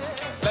on.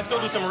 Let's go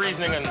do some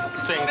reasoning and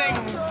sing.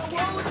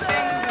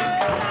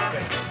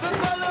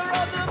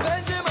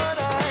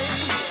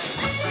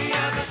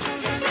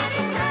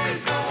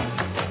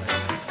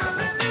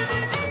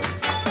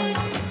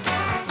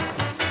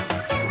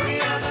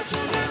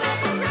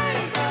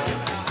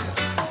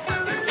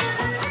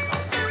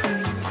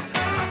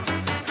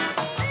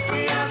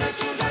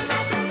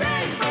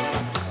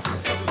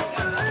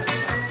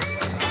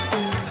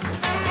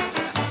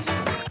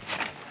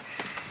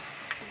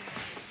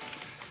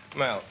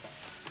 Well,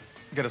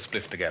 get a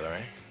spliff together,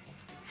 eh?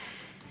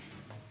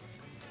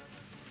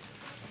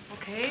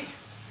 Okay.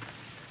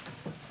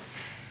 You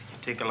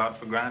take a lot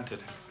for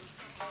granted.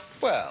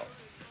 Well,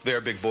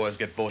 their big boys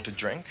get bought a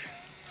drink,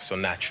 so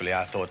naturally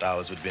I thought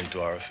ours would be into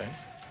our thing.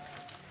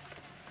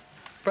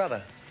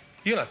 Brother,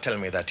 you're not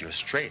telling me that you're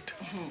straight.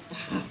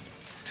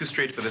 Too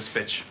straight for this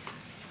pitch.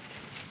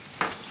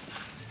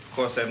 Of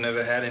course, I've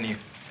never had any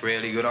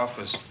really good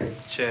offers.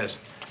 Cheers.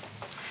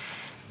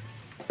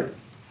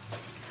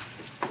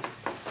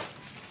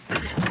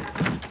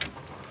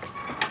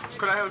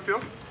 Could I help you?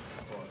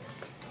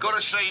 Got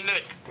to see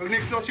Nick. Well,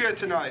 Nick's not here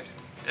tonight.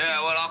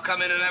 Yeah, well, I'll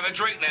come in and have a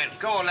drink then.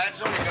 Go on,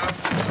 lads, on you go.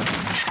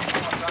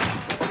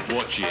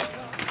 Watch it.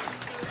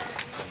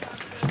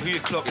 Who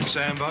you clocking,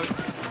 Sambo?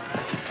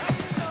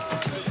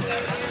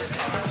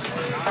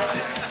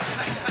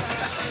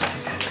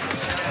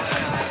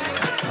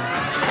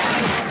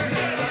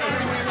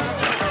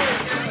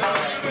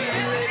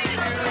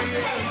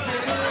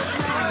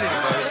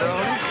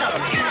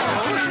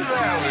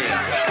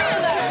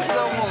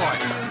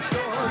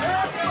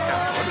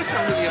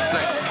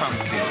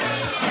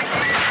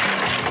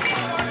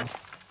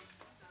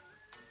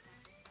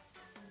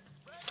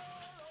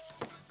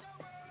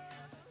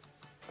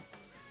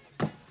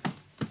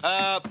 3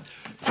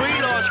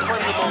 large creme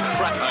de menthe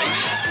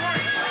frappes,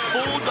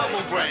 4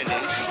 double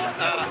brandies,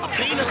 a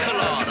pina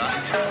colada,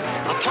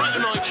 a pint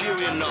of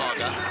Nigerian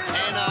lager,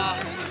 and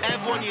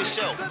have one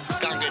yourself.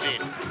 Gung it in.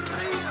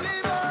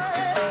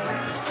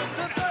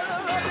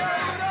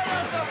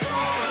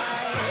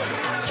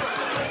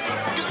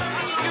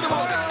 Get him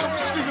on it. Don't be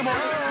swinging him on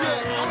it.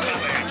 Yeah, okay.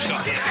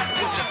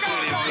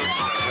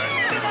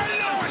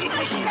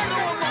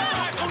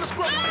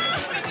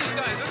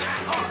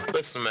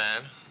 Listen,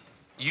 man,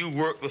 you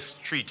work the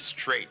streets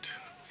straight,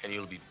 and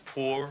you'll be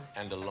poor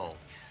and alone.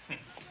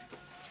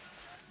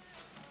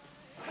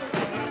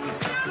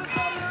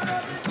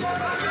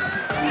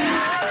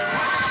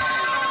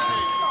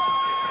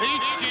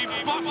 It's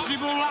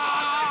impossible,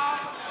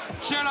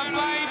 tell a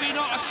baby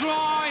not to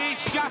cry,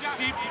 it's just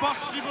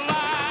impossible.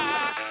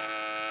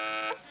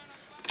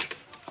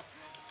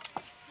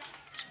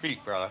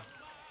 Speak, brother.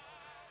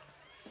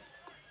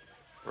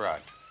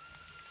 Right.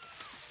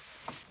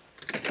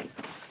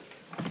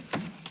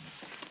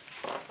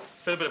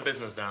 Little bit of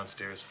business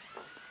downstairs.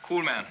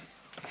 Cool, man.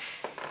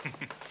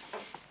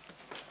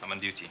 I'm on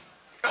duty.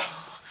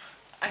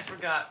 I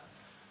forgot.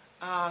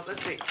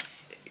 Let's see.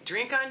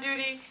 Drink on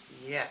duty?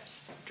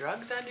 Yes.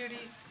 Drugs on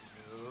duty?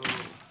 No.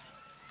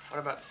 What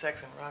about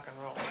sex and rock and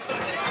roll? All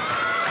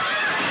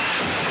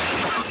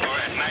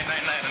right, night,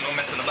 and no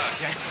messing about,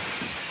 yeah?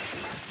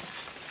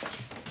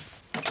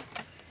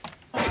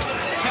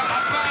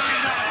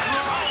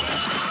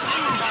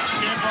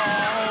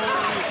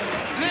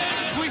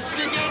 Let's twist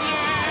again,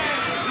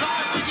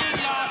 like we did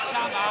last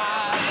summer.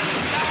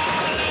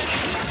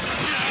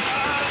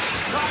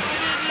 Like we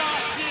did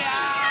last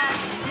year.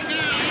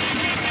 Even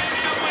in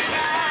the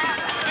winter,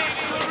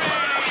 things were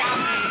really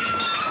happy.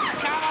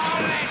 Come on,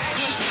 let's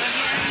twist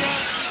again.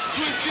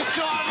 Twist the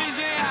time is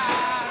here.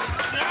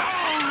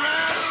 Round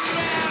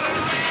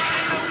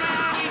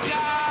we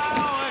go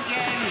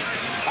again.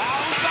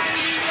 Oh,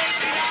 baby, let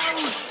me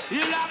know.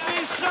 You love me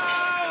so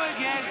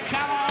again.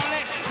 Come on,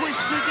 let's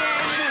twist again.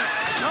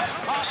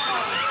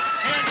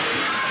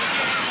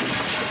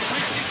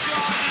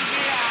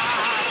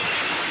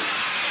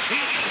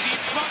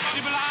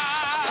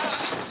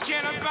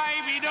 Tell a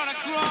baby not to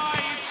cry,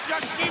 it's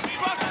just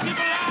impossible.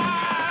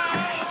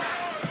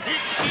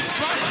 It's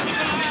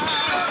impossible.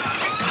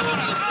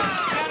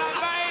 Tell a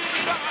baby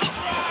not to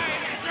cry,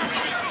 it's just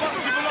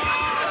impossible.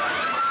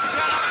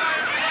 Tell a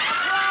baby not to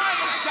cry,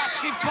 it's just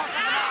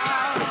impossible.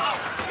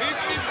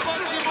 It's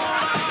impossible.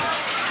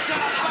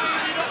 Tell a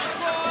baby not to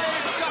cry,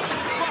 it's just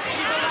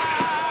impossible.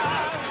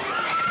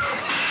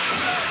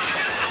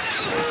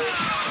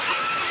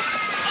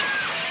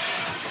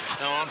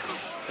 Come on,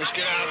 let's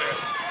get out of here.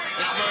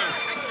 Let's move.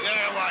 Get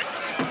out of the way.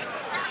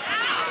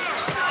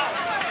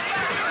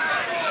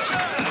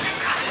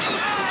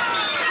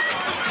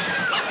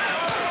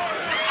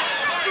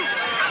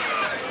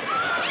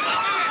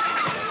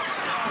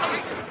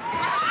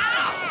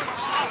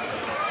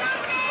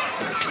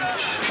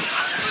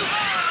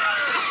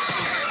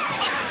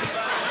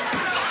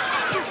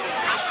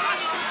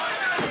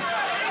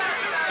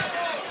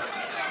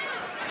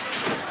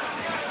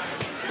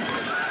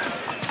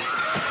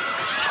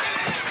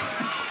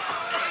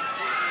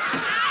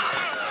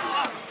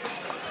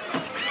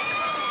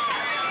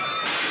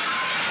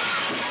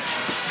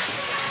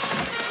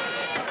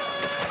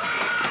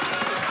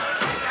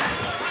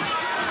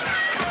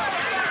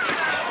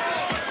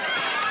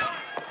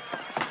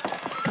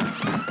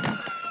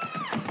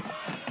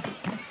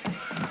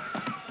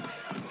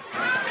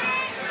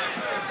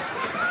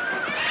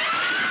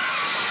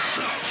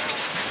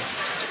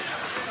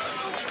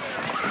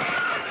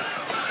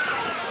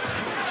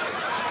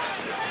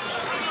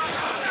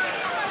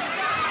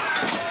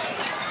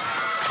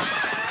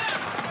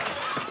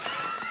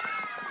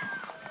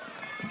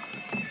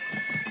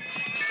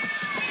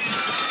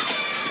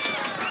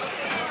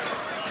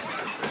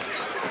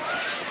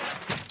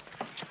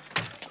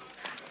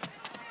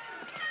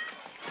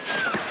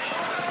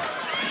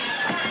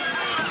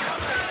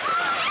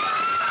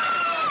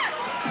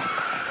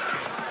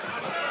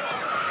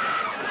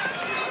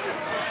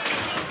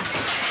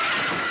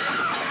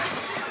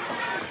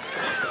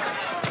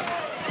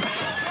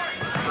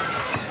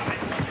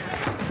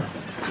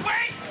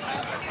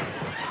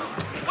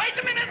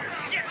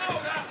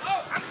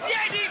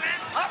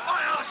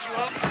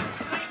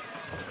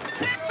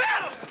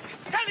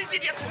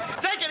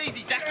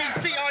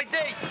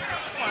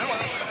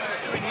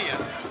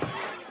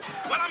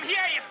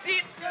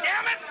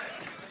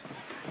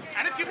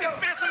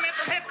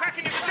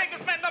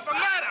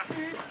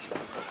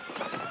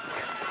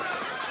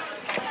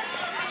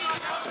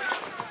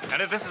 And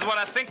if this is what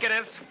I think it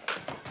is,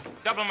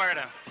 double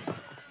murder.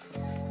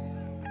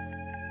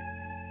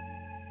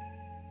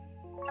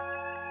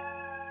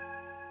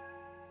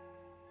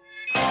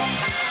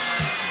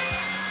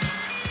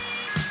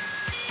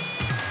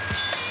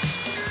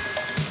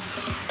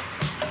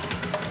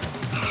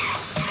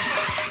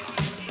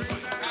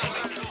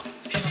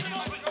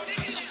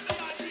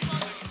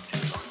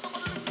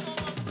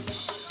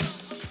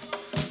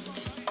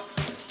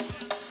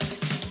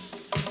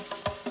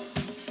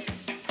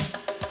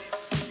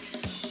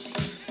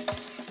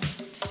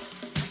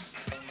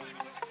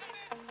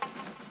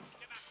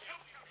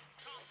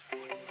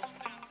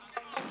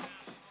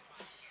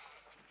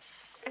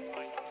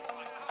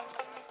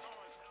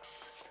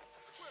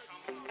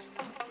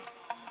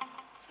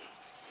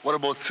 What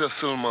about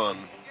Cecil, man?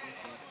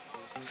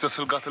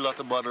 Cecil got a lot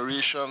of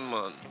botheration,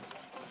 man.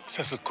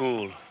 Cecil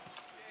cool.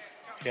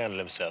 He handled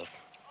himself.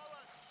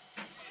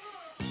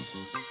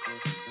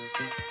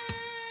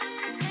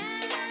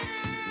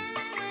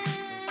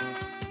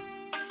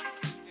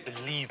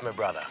 Believe me,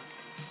 brother.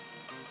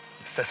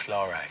 Cecil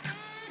all right.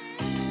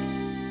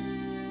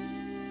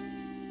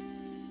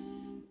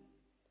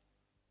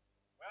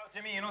 Well,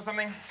 Jimmy, you know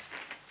something?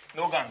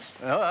 No guns.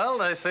 Well,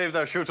 they saved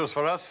their shooters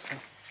for us.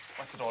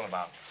 What's it all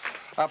about?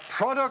 A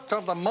product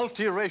of the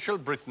multiracial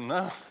Britain,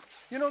 huh?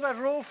 You know that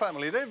Rowe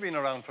family, they've been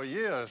around for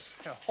years.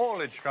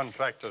 Haulage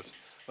contractors.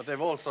 But they've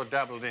also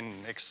dabbled in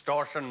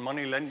extortion,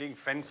 money lending,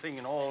 fencing,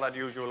 and all that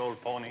usual old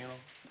pony, you know.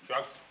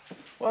 Drugs?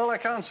 Well, I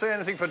can't say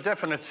anything for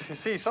definite. You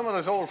see, some of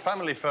those old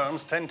family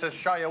firms tend to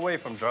shy away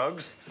from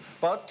drugs.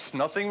 But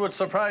nothing would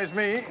surprise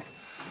me.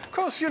 Of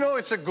course, you know,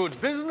 it's a good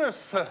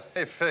business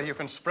if you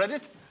can spread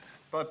it.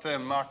 But the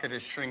market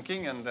is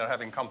shrinking and they're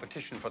having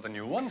competition for the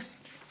new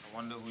ones. I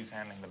wonder who's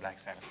handling the black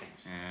side of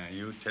things.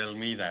 You tell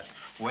me that.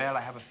 Well,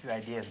 I have a few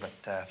ideas, but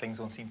things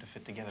don't seem to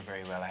fit together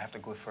very well. I have to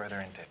go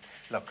further into it.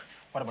 Look,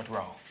 what about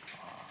Rowe?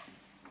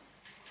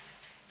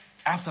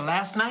 After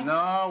last night?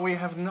 No, we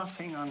have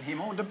nothing on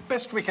him. Oh, the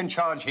best we can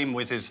charge him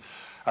with is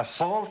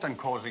assault and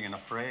causing an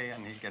affray,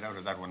 and he'll get out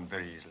of that one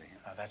very easily.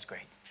 Oh, that's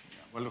great. Yeah.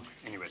 Well, look,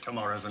 anyway,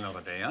 tomorrow's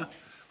another day, huh?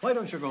 Why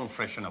don't you go and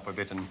freshen up a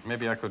bit, and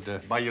maybe I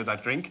could buy you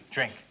that drink?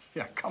 Drink?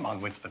 Yeah, come on,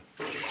 Winston.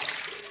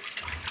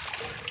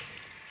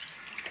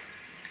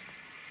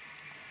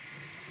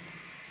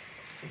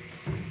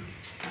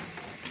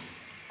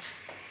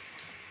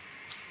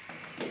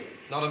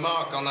 Not a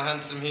mark on the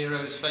handsome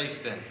hero's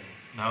face, then?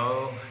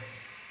 No.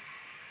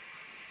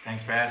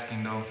 Thanks for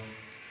asking, though.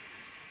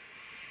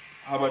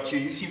 How about you?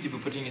 You seem to be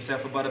putting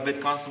yourself about a bit,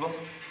 Constable.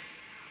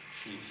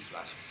 You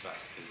flash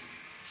bastard.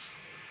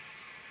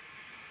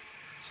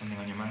 Something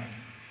on your mind?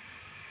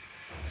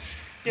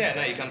 Yeah,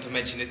 now you come to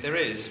mention it, there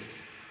is.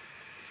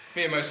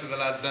 Me and most of the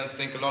lads don't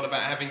think a lot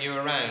about having you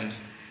around.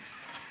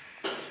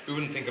 We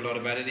wouldn't think a lot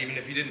about it even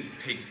if you didn't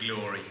pig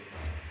glory.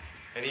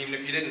 And even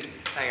if you didn't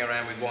hang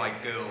around with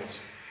white girls.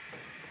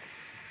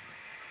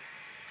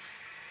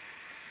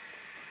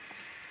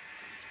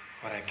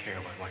 What I care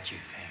about what you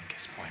think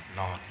is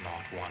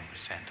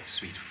 0.001% of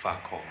sweet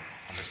fuck all.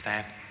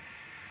 Understand?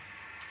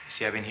 You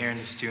see, I've been hearing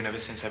this tune ever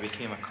since I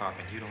became a cop,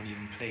 and you don't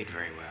even play it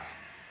very well.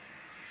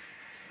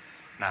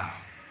 Now,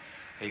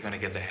 are you gonna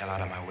get the hell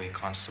out of my way,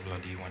 Constable, or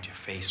do you want your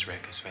face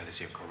wrecked as well as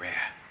your career?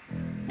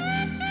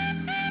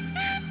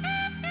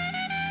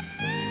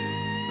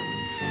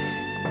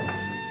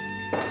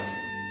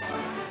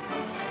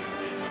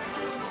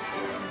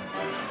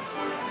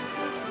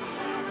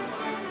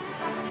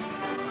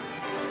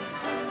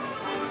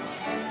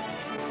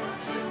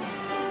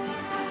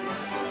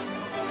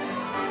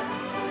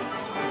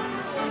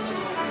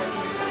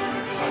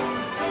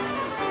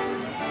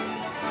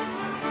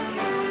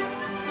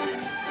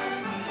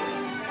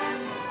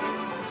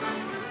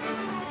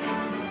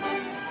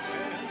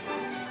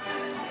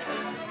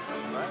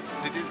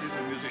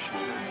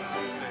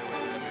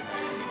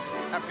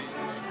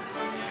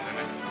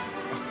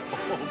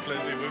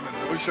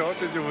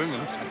 Short as your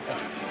women.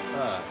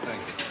 Ah,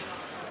 thank you.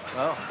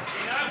 Well.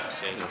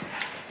 Cheers.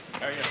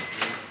 How are you?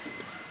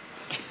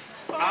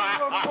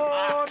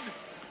 Oh,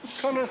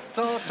 Con y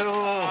stato.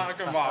 Oh,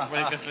 come on,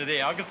 make us the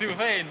day. I can do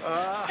fine.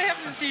 I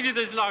haven't seen you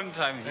this long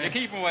time. You're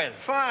keeping well.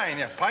 Fine,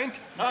 yeah.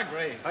 Pint? Ah,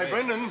 great. Hi,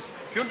 Brendan.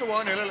 Punta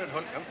one, you'll let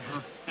hunt.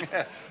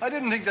 Yeah. I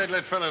didn't think they'd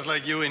let fellas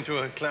like you into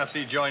a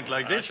classy joint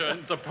like this.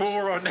 The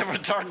poor are never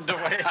turned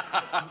away.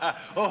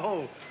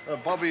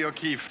 Bobby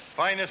O'Keefe,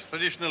 finest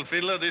traditional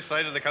fiddler this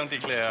side of the County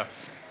Clare.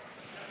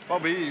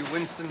 Bobby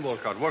Winston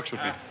Wolcott works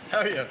with me.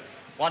 How are you?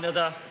 One of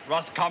the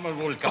Roscommon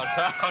Wolcotts,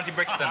 huh? County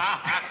Brixton.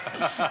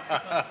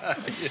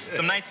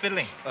 Some nice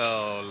fiddling.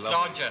 Oh, lovely.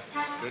 Start you.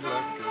 Good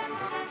luck.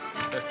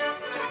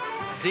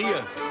 See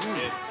you.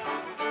 Yes.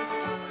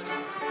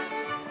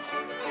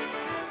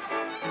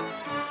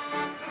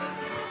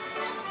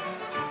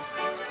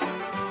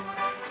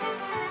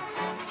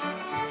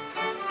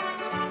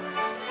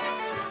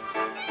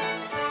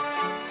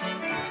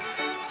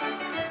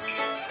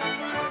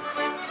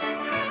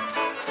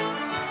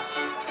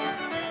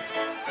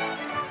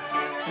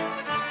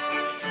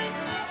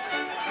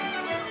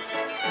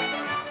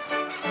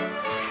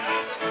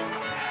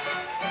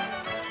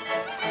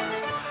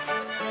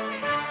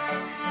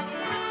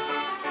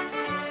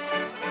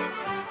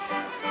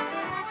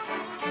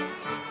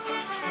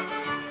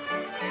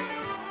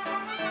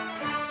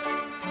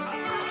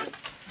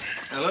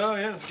 Hello,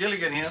 yeah,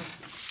 Gilligan here.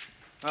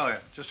 Oh, yeah,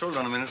 just hold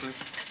on a minute, please.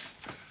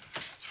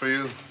 It's for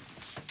you.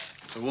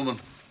 It's a woman.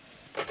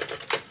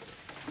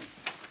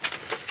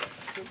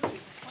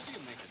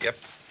 Yep.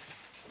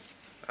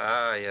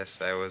 Ah, yes,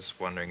 I was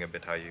wondering a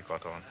bit how you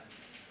got on.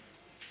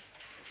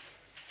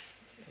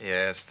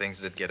 Yes,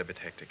 things did get a bit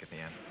hectic at the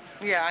end.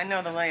 Yeah, I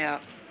know the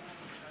layout.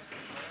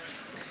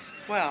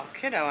 Well,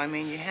 kiddo, I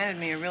mean, you handed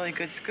me a really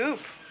good scoop.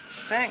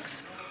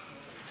 Thanks.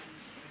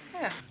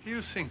 Yeah. Do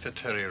you think that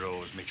Terry Rowe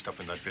was mixed up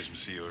in that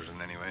business of yours in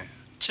any way?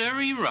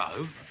 Terry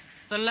Rowe?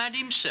 The lad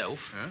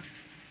himself? Huh?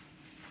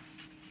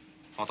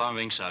 I don't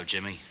think so,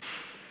 Jimmy.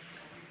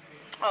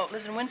 Oh,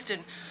 listen,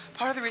 Winston,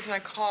 part of the reason I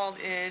called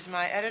is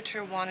my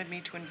editor wanted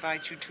me to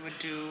invite you to a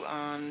do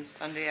on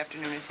Sunday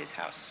afternoon at his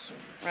house.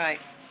 Right,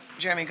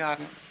 Jeremy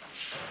Godden.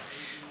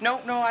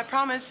 No, I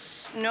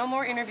promise, no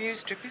more interviews,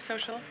 strictly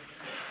social.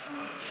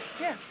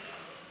 Yeah.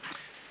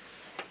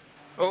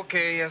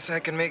 Okay, yes, I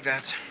can make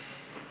that.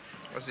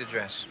 What's the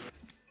address?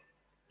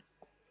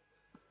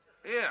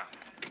 Here,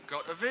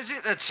 got a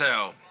visit to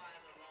tell.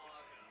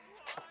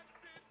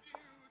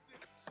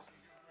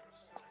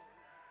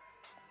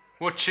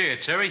 What cheer,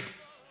 Terry?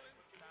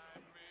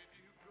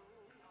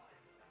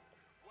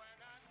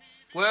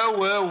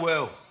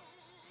 Well.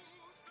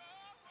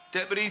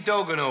 Deputy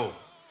Dog and all.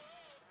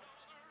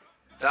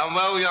 Done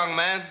well, young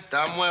man,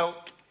 done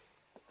well.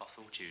 I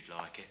thought you'd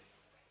like it.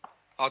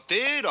 I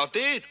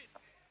did.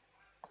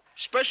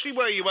 Especially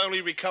where you only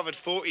recovered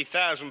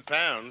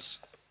 £40,000.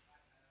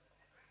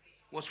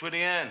 What's with the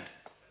hand?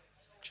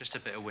 Just a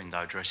bit of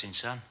window dressing,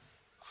 son.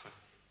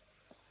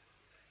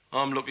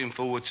 I'm looking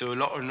forward to a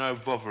lot of no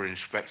bother,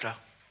 Inspector.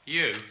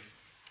 You're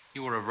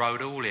a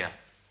road haulier.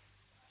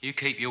 You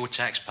keep your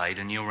tax paid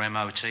and your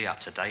MOT up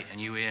to date and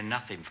you hear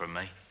nothing from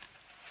me.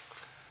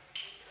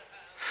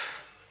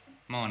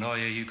 Mind, I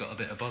hear you got a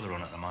bit of bother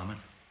on at the moment.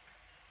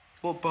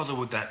 What bother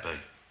would that be?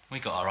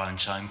 We got our own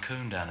tame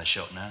coon down the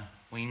shop now.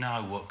 We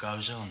know what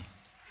goes on.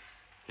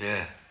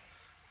 Yeah.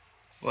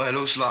 Well, it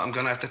looks like I'm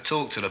going to have to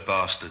talk to the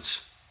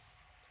bastards.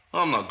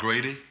 I'm not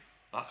greedy.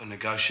 I can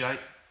negotiate.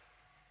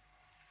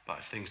 But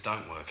if things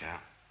don't work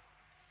out,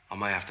 I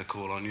may have to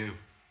call on you.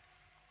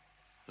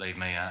 Leave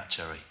me out,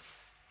 Terry.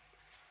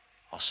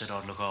 I said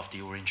I'd look after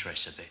your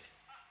interests a bit.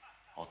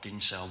 I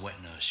didn't say I wet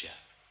nurse you.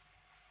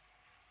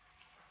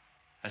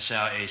 That's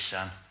how it is,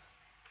 son.